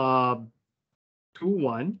sub 2,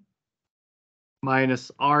 1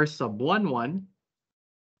 minus R sub 1, 1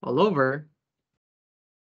 all over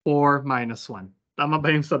 4 minus 1. Tama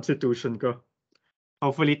ba yung substitution ko?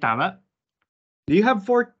 Hopefully tama. Do you have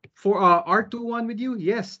R21 with you?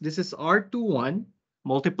 Yes, this is R21.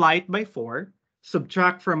 Multiply it by 4.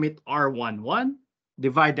 Subtract from it R11.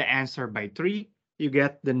 Divide the answer by 3. You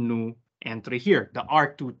get the new entry here, the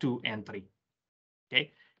R22 entry.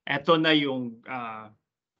 Okay? Ito na yung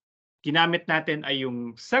ginamit natin ay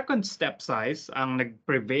yung second step size ang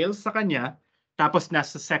nag-prevail sa kanya. Tapos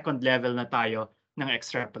nasa second level na tayo ng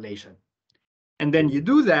extrapolation. And then you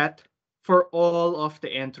do that for all of the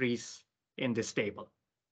entries in this table.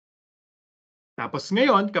 Tapos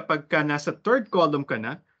ngayon, kapag ka nasa third column ka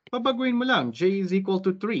na, babaguhin mo lang, J is equal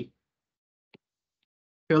to 3.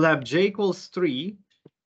 You'll have J equals 3.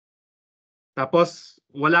 Tapos,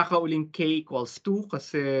 wala ka uling K equals 2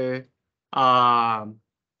 kasi wala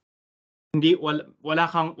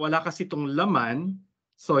kasi itong laman,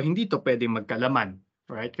 so hindi to pwedeng magkalaman.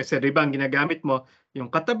 Right? Kasi diba ang ginagamit mo, yung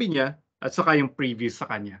katabi niya at saka yung previous sa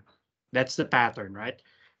kanya. That's the pattern, right?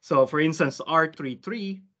 So for instance,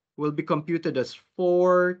 R33 will be computed as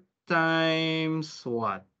 4 times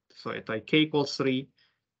what? So ito ay K equals 3,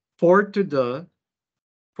 4 to the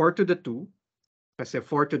 2, kasi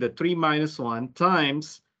 4 to the 3 minus 1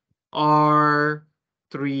 times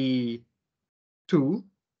R32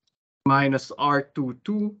 minus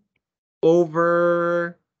R22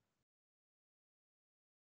 over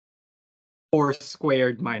 4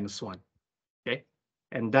 squared minus 1. Okay?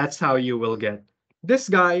 And that's how you will get this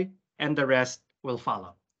guy, and the rest will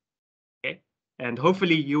follow. Okay? And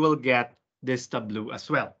hopefully you will get this tableau as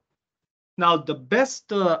well. Now, the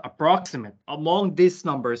best approximate among these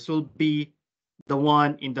numbers will be the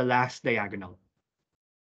one in the last diagonal.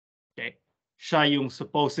 Okay? Siya yung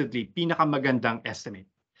supposedly pinakamagandang estimate.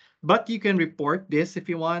 But you can report this if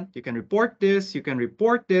you want. You can report this, you can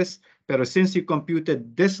report this. Pero since you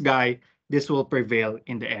computed this guy, this will prevail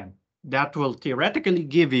in the end. That will theoretically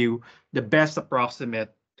give you the best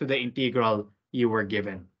approximate to the integral you were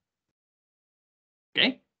given.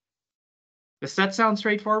 Okay? Does that sound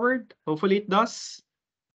straightforward? Hopefully it does.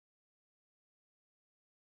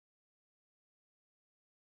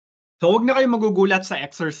 So huwag na kayo magugulat sa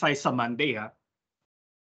exercise sa Monday, ha?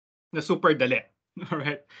 Na super dali. All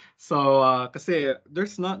right. So kasi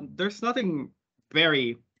there's nothing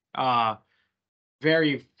very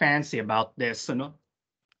very fancy about this, no?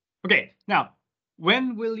 Okay, now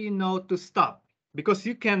when will you know to stop? Because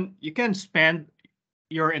you can spend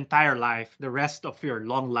your entire life, the rest of your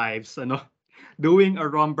long lives, doing a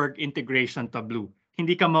Romberg integration tableau.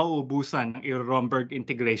 Hindi ka mauubusan ng Romberg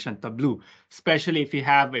integration tableau, especially if you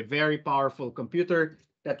have a very powerful computer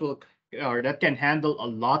that can handle a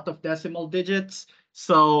lot of decimal digits.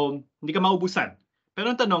 So, hindi ka maubusan. Pero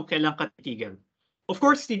ang tanong, kailan ka titigil? Of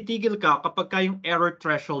course, titigil ka kapag yung error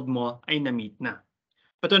threshold mo ay na-meet na.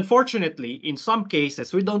 But unfortunately, in some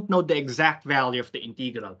cases, we don't know the exact value of the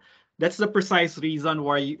integral. That's the precise reason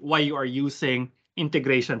why you are using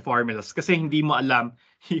integration formulas. Kasi hindi mo alam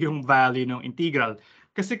yung value ng integral.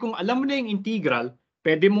 Kasi kung alam mo na yung integral,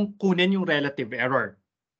 pwede mong kunin yung relative error.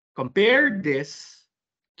 Compare this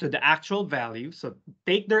to the actual value. So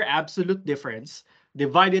take their absolute difference,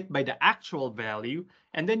 divide it by the actual value,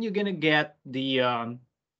 and then you're gonna get the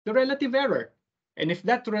relative error. And if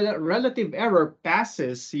that relative error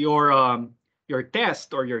passes your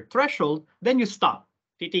test or your threshold, then you stop.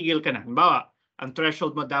 Titigil ka na. Halimbawa, ang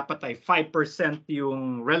threshold mo dapat ay 5%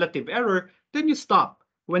 yung relative error, then you stop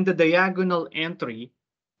when the diagonal entry,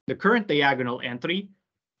 the current diagonal entry,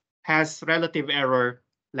 has relative error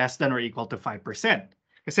less than or equal to 5%.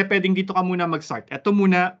 Kasi pwedeng dito ka muna mag-start. Ito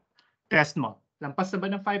muna, test mo. Lampas na ba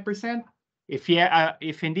ng 5%?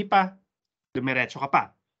 If hindi pa, dumiretso ka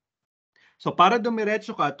pa. So para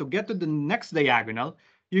dumiretso ka, to get to the next diagonal,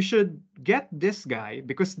 you should get this guy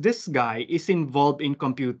because this guy is involved in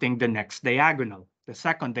computing the next diagonal, the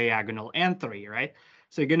second diagonal entry, right?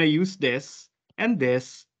 So you're gonna use this and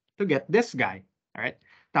this to get this guy, all right?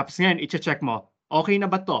 Tapos ngayon, i-check mo, okay na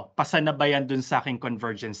ba to? Pasa na ba yan dun sa aking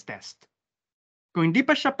convergence test? Kung hindi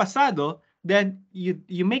pa siya pasado, then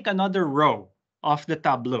you make another row of the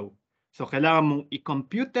tableau. So kailangan mong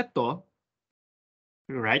i-compute ito,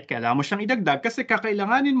 right? Kailangan mo siyang idagdag kasi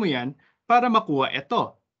kakailanganin mo yan para makuha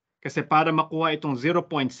ito. Kasi para makuha itong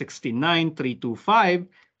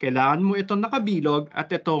 0.69325, kailangan mo itong nakabilog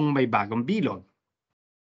at itong may bagong bilog.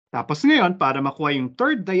 Tapos ngayon, para makuha yung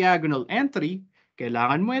third diagonal entry,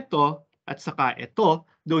 kailangan mo ito at saka ito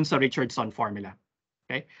doon sa Richardson formula.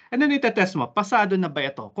 Okay? And then itetest mo, pasado na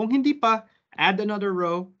ba ito? Kung hindi pa, add another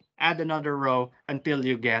row until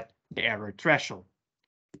you get the error threshold.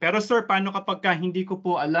 Pero sir, paano kapag hindi ko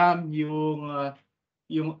po alam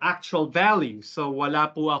yung actual value? So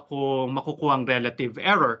wala po akong makukuhang relative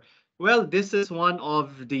error. Well, this is one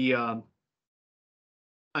of the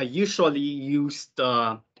usually used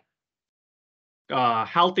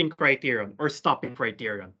halting criterion or stopping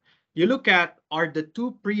criterion. You look at, are the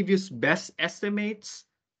two previous best estimates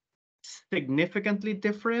significantly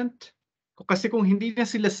different? Kasi kung hindi na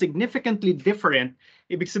sila significantly different,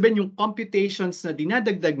 ibig sabihin yung computations na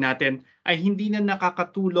dinadagdag natin ay hindi na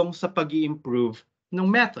nakakatulong sa pag-i-improve ng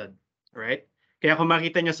method, right? Kaya kung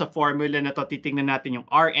makita nyo sa formula na to, titingnan natin yung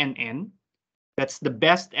RNN. That's the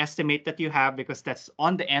best estimate that you have because that's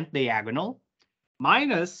on the nth diagonal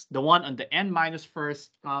minus the one on the n minus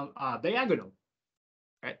first diagonal,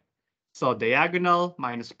 right? So diagonal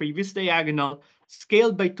minus previous diagonal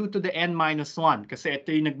scaled by 2 to the n minus 1 kasi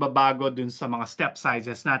ito yung nagbabago dun sa mga step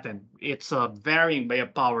sizes natin. It's varying by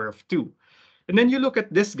a power of 2. And then you look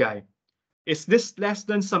at this guy. Is this less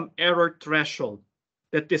than some error threshold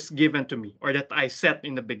that is given to me or that I set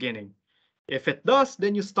in the beginning? If it does,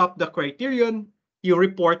 then you stop the criterion. You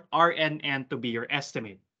report RNN to be your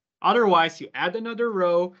estimate. Otherwise, you add another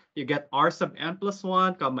row, you get R sub n plus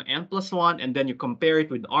 1, comma n plus 1, and then you compare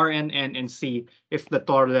it with RNN and see if the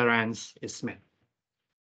tolerance is met.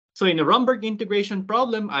 So in a Romberg integration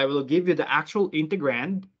problem, I will give you the actual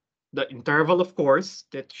integrand, the interval, of course,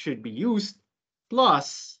 that should be used,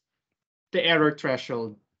 plus the error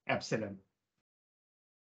threshold epsilon.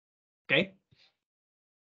 Okay?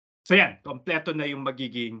 So yan, kompleto na yung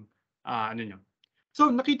magiging ano nyo.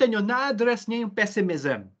 So nakita nyo, na-address niya yung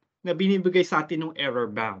pessimism na binibigay sa atin ng error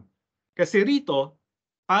bound. Kasi rito,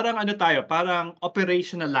 parang ano tayo, parang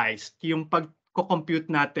operationalized yung pag-compute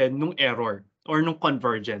natin ng error or nung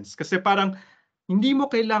convergence. Kasi parang hindi mo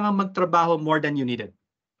kailangan magtrabaho more than you needed.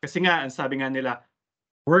 Kasi nga, ang sabi nga nila,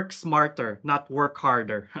 work smarter, not work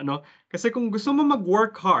harder. Ano? Kasi kung gusto mo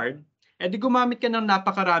mag-work hard, edi gumamit ka ng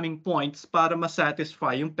napakaraming points para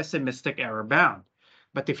ma-satisfy yung pessimistic error bound.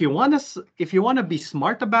 But if you wanna be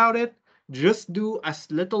smart about it, just do as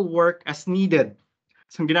little work as needed.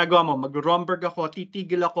 So, ang ginagawa mo, mag-Romberg ako,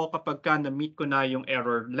 titigil ako kapag na-meet ko na yung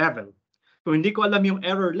error level. Kung hindi ko alam yung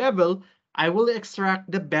error level, I will extract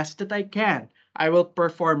the best that I can. I will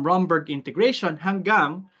perform Romberg integration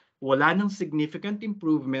hanggang wala nang significant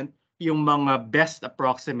improvement yung mga best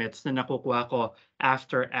approximates na nakukuha ko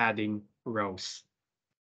after adding rows.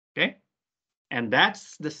 Okay? And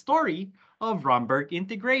that's the story of Romberg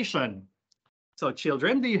integration. So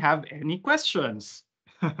children, do you have any questions?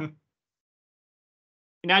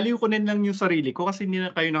 Inaliw ko lang yung sarili ko kasi hindi na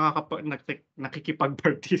kayo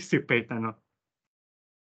nakikipag-participate. Ano?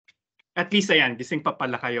 At least ayan, gising pa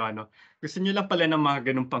pala kayo. Ano? Gusto nyo lang pala ng mga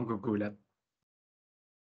ganung panggugulat.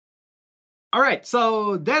 Alright,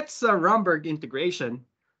 so that's Romberg integration.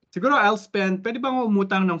 Siguro I'll spend, pwede bang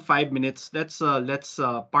umutang ng 5 minutes? Let's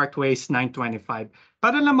part ways 9:25.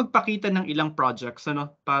 Para lang magpakita ng ilang projects,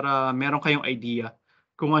 ano? Para meron kayong idea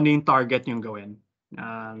kung ano yung target yung gawin.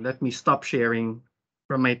 Let me stop sharing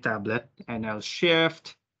from my tablet and I'll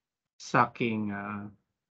shift sa aking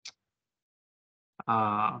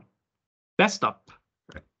desktop.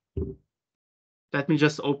 Let me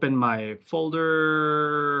just open my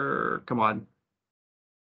folder. Come on.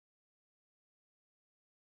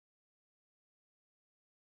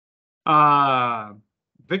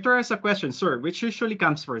 Victor has a question, sir. Which usually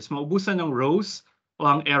comes first? Maubusan ng rows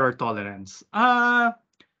o ang error tolerance?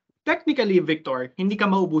 Technically, Victor, hindi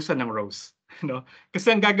ka maubusan ng rows. No?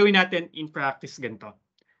 Kasi ang gagawin natin in practice ganito.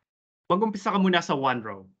 Mag-umpisa ka muna sa one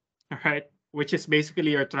row. Alright? Which is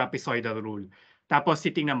basically your trapezoidal rule. Tapos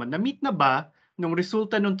titingnan mo, na-meet na ba nung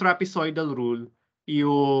resulta ng trapezoidal rule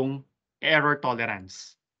yung error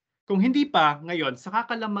tolerance. Kung hindi pa, ngayon, saka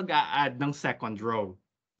ka lang mag-a-add ng second row.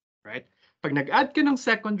 Right? Pag nag-add ka ng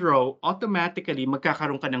second row, automatically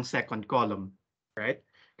magkakaroon ka ng second column. Right?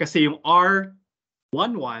 Kasi yung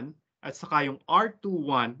R11 at saka yung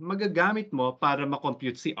R21, magagamit mo para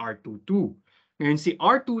makompute si R22. Ngayon si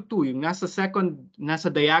R22, yung nasa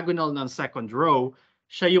diagonal ng second row,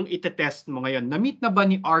 siya yung itetest mo ngayon. Na-meet na ba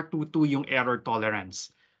ni R22 yung error tolerance?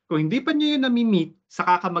 Kung hindi pa niya yun na-meet,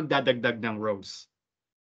 saka ka magdadagdag ng rows.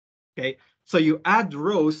 Okay? So you add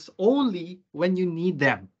rows only when you need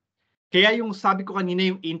them. Kaya yung sabi ko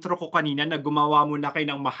kanina, yung intro ko kanina na gumawa muna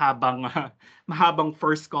kayo ng mahabang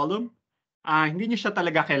first column, hindi niyo siya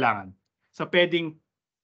talaga kailangan. So pwedeng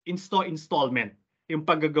installment yung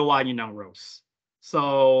paggagawa niyo ng rows.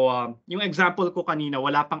 So yung example ko kanina,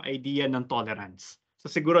 wala pang idea ng tolerance.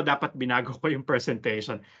 So siguro dapat binago ko yung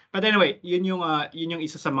presentation. But anyway, yun yung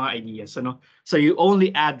isa sa mga ideas. Ano? So you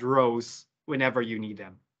only add rows whenever you need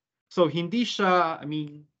them. So hindi siya,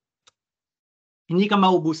 hindi ka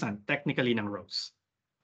maubusan technically ng rows.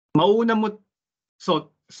 Mauna mo, so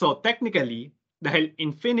technically, dahil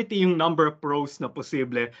infinity yung number of rows na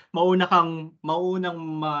posible, maunang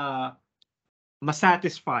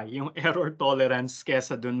ma-satisfy yung error tolerance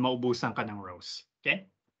kesa dun maubusan ka ng rows. Okay?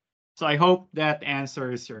 So I hope that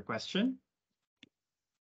answers your question.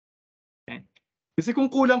 Okay? Kasi kung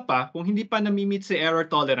kulang pa, kung hindi pa nami-meet si error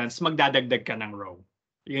tolerance, magdadagdag ka ng row.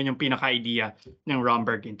 Yun yung pinaka-idea ng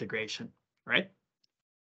Romberg integration. Right?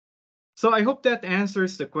 So I hope that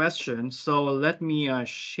answers the question. So let me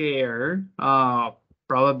share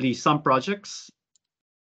probably some projects.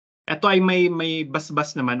 Ito ay may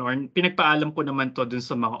basbas naman or pinagpaalam ko naman to dun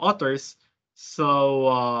sa mga authors. So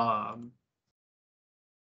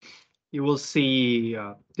you will see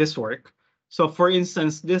this work. So for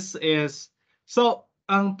instance, this is, so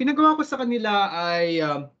ang pinagawa ko sa kanila ay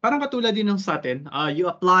parang katulad din ng sa atin.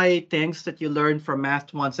 You apply things that you learned from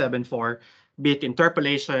Math 174, be it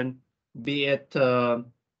interpolation, be it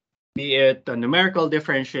numerical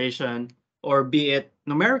differentiation, or be it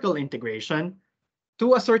numerical integration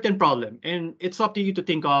to a certain problem. And it's up to you to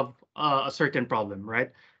think of a certain problem,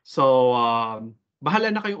 right? So,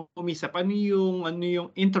 bahala na kayong umisip. Ano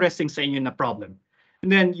yung interesting sa inyo na problem?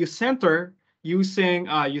 And then you center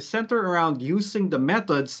around using the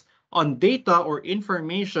methods on data or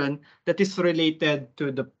information that is related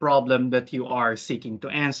to the problem that you are seeking to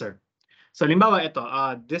answer. So halimbawa ito,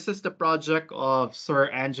 this is the project of Sir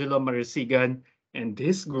Angelo Marisigan and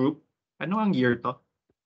this group. Ano ang year to?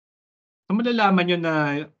 So malalaman nyo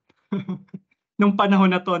na nung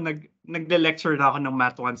panahon na to, nagde-lecture na ako ng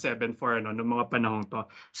Math 174, nung mga panahon to.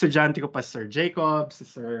 Estudyante ko pa Sir Jacob, si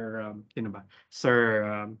Sir, sino ba?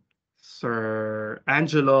 Sir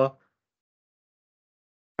Angelo.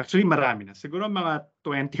 Actually, marami na. Siguro mga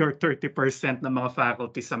 20 or 30% ng mga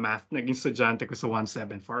faculty sa math naging estudyante ko sa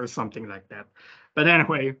 174 or something like that. But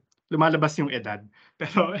anyway, lumalabas yung edad.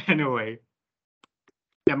 Pero anyway,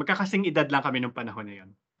 magkakasing edad lang kami nung panahon na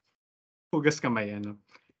yun. Hugas kamay, ano.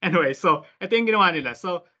 Anyway, so ito yung ginawa nila.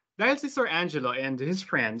 So dahil si Sir Angelo and his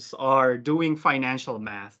friends are doing financial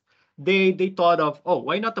math, they thought of,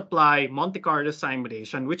 why not apply Monte Carlo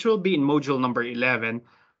simulation, which will be in module number 11,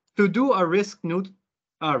 to do a risk-neutral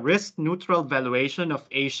valuation of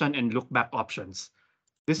Asian and look-back options.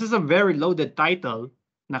 This is a very loaded title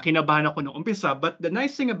na kinabahan ako nung umpisa, but the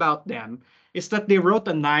nice thing about them is that they wrote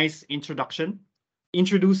a nice introduction,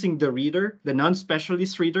 introducing the reader, the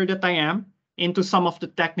non-specialist reader that I am, into some of the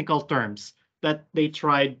technical terms that they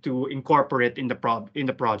tried to incorporate in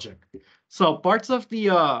the project. So parts of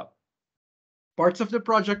the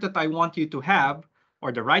project that I want you to have,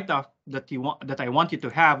 or the write-up that I want you to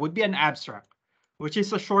have, would be an abstract, which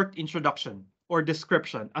is a short introduction or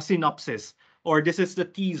description, a synopsis, or this is the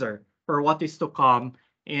teaser for what is to come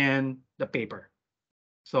in the paper.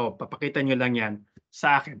 So papakita nyo lang yan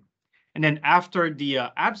sa akin. And then after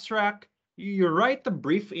the abstract, you write a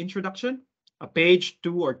brief introduction, a page,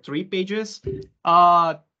 2 or 3 pages,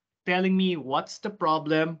 telling me what's the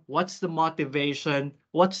problem, what's the motivation,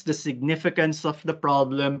 what's the significance of the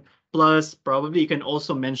problem, plus probably you can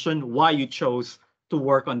also mention why you chose to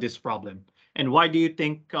work on this problem. And why do you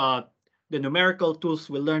think the numerical tools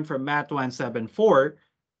we learned from Math 174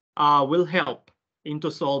 will help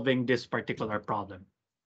into solving this particular problem?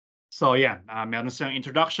 So yeah, meron silang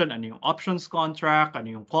introduction, ano yung options contract, ano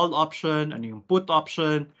yung call option, ano yung put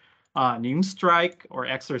option, ano yung strike or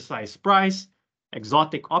exercise price,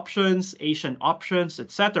 exotic options, Asian options,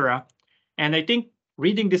 etc. And I think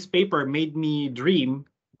reading this paper made me dream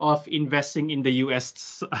of investing in the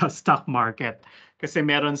US stock market kasi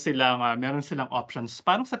meron silang options.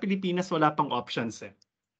 Parang sa Pilipinas wala pang options eh.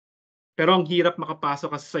 Pero ang hirap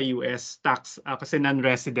makapasok kasi sa US tax kasi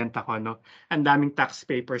non-resident ako, no? Ang daming tax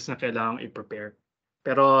papers na kailangang i-prepare.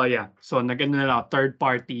 Pero yeah, so nag-ano na lang, third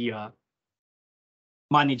party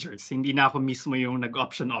managers. Hindi na ako mismo yung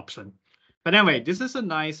nag-option. But anyway, this is a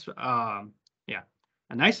nice, yeah,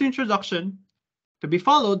 a nice introduction to be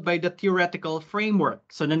followed by the theoretical framework.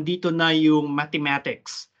 So nandito na yung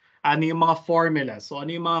mathematics. Ano yung mga formulas? So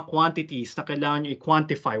ano yung mga quantities na kailangan nyo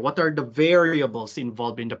i-quantify? What are the variables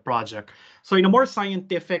involved in the project? So in a more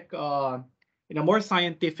scientific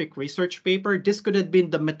research paper, this could have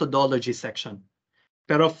been the methodology section.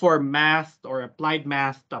 Pero for math or applied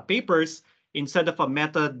math papers, instead of a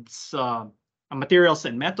materials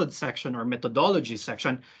and methods section or methodology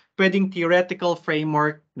section, pwedeng theoretical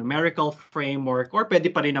framework, numerical framework, or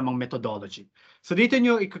pwede pa rin namang methodology. So dito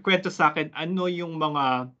nyo ikukwento sa akin ano yung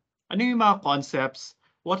mga concepts,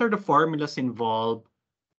 what are the formulas involved,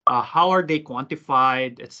 how are they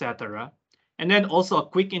quantified, etc. And then also a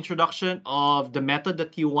quick introduction of the method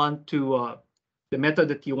that you want to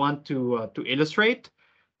illustrate.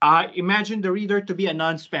 Imagine the reader to be a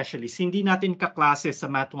non-specialist. Hindi natin kaklase sa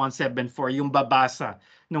Math 174 yung babasa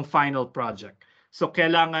ng final project. So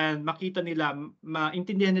kailangan makita nila,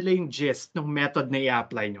 maintindihan nila yung gist ng method na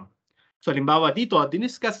i-apply nyo. So halimbawa dito,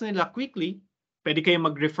 diniscuss nila quickly. Pwede kayong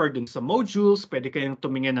mag-refer dun sa modules, pwede kayong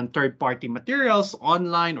tumingin ng third-party materials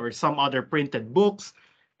online or some other printed books,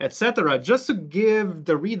 etc. Just to give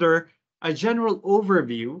the reader a general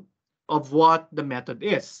overview of what the method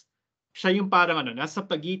is. Siya yung parang nasa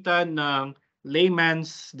pagitan ng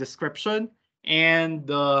layman's description and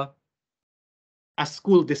a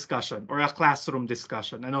school discussion or a classroom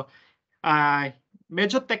discussion.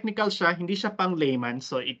 Medyo technical siya, hindi siya pang layman.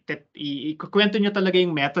 So ikukwento niyo talaga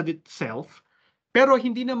yung method itself. Pero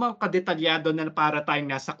hindi naman kadetalyado na para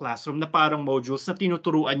tayong nasa classroom na parang modules na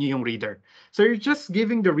tinuturuan niyo yung reader. So you're just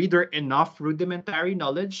giving the reader enough rudimentary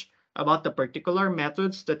knowledge about the particular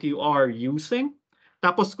methods that you are using.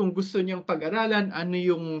 Tapos kung gusto niyang pag-aralan ano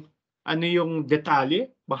yung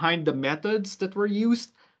detalye behind the methods that were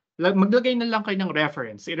used, maglagay na lang kayo ng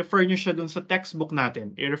reference. I-refer niyo siya dun sa textbook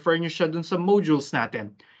natin. I-refer niyo siya dun sa modules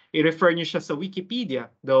natin. I-refer niyo siya sa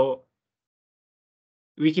Wikipedia, though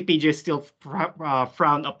Wikipedia is still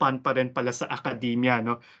frowned upon pa rin pala sa academia,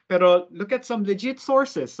 no? Pero look at some legit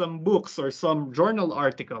sources, some books or some journal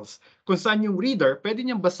articles kung saan yung reader pwede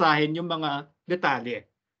niyang basahin yung mga detalye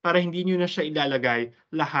para hindi niyo na siya ilalagay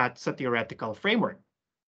lahat sa theoretical framework.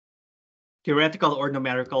 Theoretical or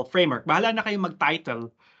numerical framework. Bahala na kayong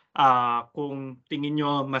mag-title kung tingin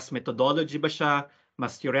nyo mas methodology ba siya,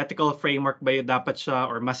 mas theoretical framework ba yung dapat siya,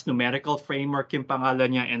 or mas numerical framework yung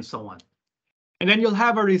pangalan niya, and so on. And then you'll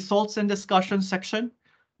have a results and discussion section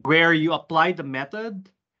where you apply the method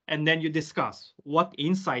and then you discuss what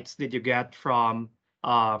insights did you get from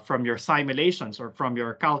your simulations or from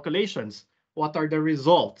your calculations. What are the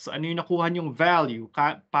results? Ano yung nakuha yung value?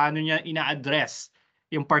 Paano niya ina-address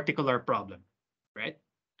yung particular problem, right?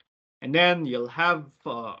 And then you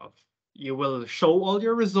will show all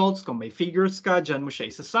your results. Kung may figures ka, dyan mo siya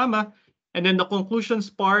isasama. And then the conclusions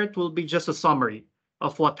part will be just a summary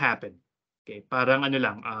of what happened. Okay, parang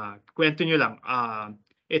kwento nyo lang.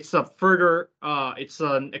 It's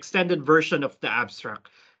an extended version of the abstract.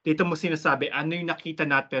 Dito mo sinasabi, ano yung nakita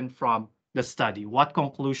natin from the study? What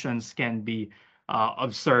conclusions can be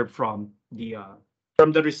observed from the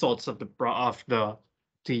results of the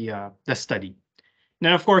study?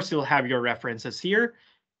 Then of course you'll have your references here.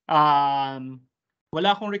 Wala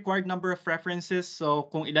akong required number of references, so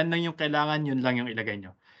kung ilan lang yung kailangan, yun lang yung ilagay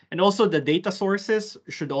nyo. And also the data sources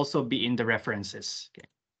should also be in the references. Okay.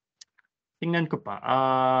 Tingnan ko pa.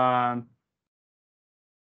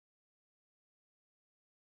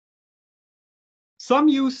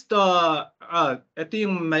 Some used, ito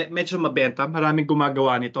yung medyo mabenta. Maraming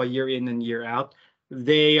gumagawa nito year in and year out.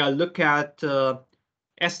 They look at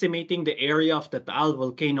estimating the area of the Taal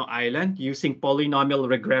volcano island using polynomial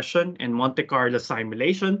regression and Monte Carlo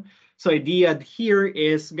simulation. So idea here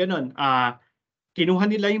is ganun. Kinuha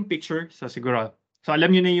nila yung picture, so siguro. So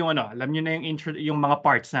alam niyo na yung mga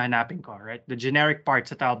parts na hanapin ko, right? The generic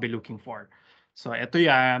parts that I'll be looking for. So ito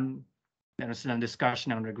yan. Meron silang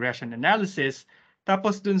discussion ng regression analysis.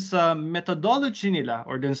 Tapos dun sa methodology nila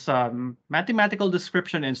or dun sa mathematical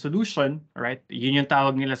description and solution, right? Yun yung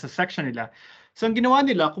tawag nila sa section nila. So ang ginawa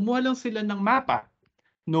nila, kumuha lang sila ng mapa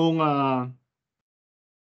nung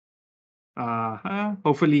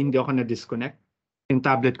hopefully hindi ako na-disconnect. Yung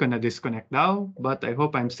tablet ko na-disconnect daw, but I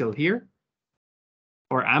hope I'm still here.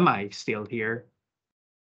 Or am I still here?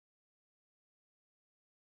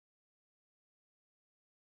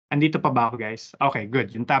 Andito pa ba ako, guys? Okay,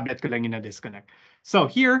 good. Yung tablet ko lang yung na-disconnect. So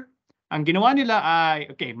here, Ang ginawa nila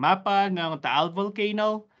ay, okay, mapa ng Taal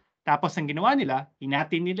Volcano. Tapos ang ginawa nila,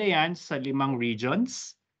 hinatin nila yan sa 5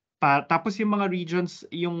 regions. Tapos yung mga regions,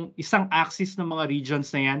 yung isang axis ng mga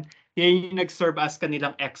regions na yan, yan yung nag-serve as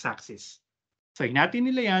kanilang x-axis. So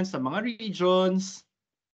hinatin nila yan sa mga regions.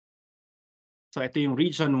 So ito yung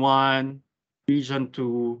region 1, region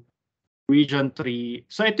 2, region 3.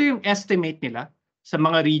 So ito yung estimate nila sa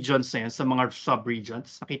mga regions na yan, sa mga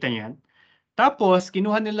sub-regions. Nakita niyo yan? Tapos,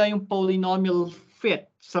 kinuha nila yung polynomial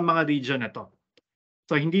fit sa mga region na to.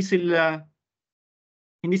 So, hindi sila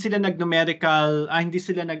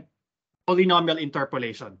nag-polynomial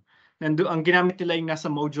interpolation. Ang ginamit nila yung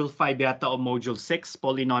nasa module 5 yata o module 6,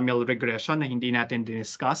 polynomial regression na hindi natin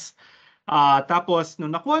diniscuss. Tapos,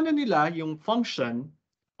 nung nakuha na nila yung function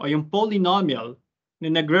o yung polynomial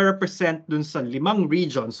na nagre-represent dun sa 5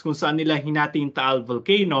 regions kung saan nila hinati yung Taal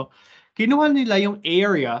Volcano, kinuha nila yung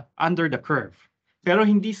area under the curve. Pero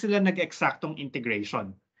hindi sila nag-eksaktong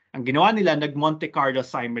integration. Ang ginawa nila, nag-Monte Carlo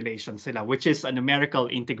simulation sila, which is a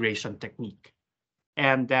numerical integration technique.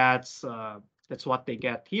 And that's what they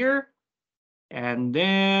get here. And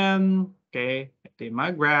then, okay, ito yung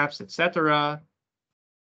mga graphs, etc.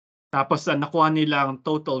 Tapos nakuha nilang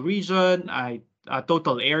total region ay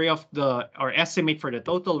total area of the, or estimate for the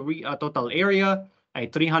total area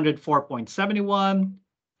ay 304.71.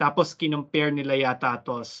 Tapos kinumpare nila yata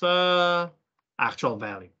to sa actual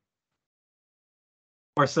value.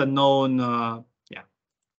 Or sa known, yeah.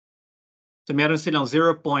 So meron silang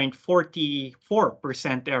 0.44%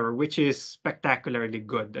 error, which is spectacularly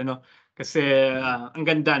good. Kasi ang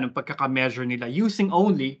ganda ng pagkaka-measure nila using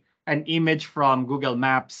only an image from Google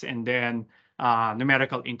Maps and then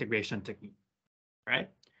numerical integration technique, right?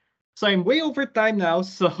 So I'm way over time now,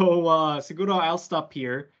 so siguro I'll stop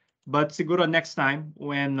here. But siguro next time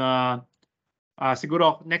when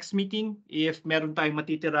siguro next meeting, if meron tayong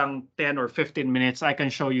matitirang 10 or 15 minutes, I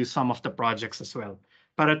can show you some of the projects as well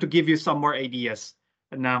para to give you some more ideas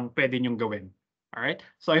ng pwede nyong gawin. All right.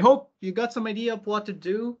 So I hope you got some idea of what to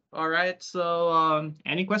do. All right. So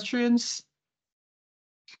any questions?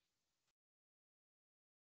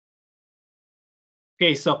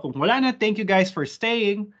 Okay, so kung wala na, thank you guys for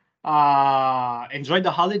staying. Enjoy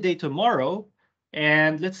the holiday tomorrow.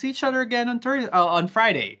 And let's see each other again on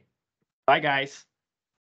Friday. Bye, guys.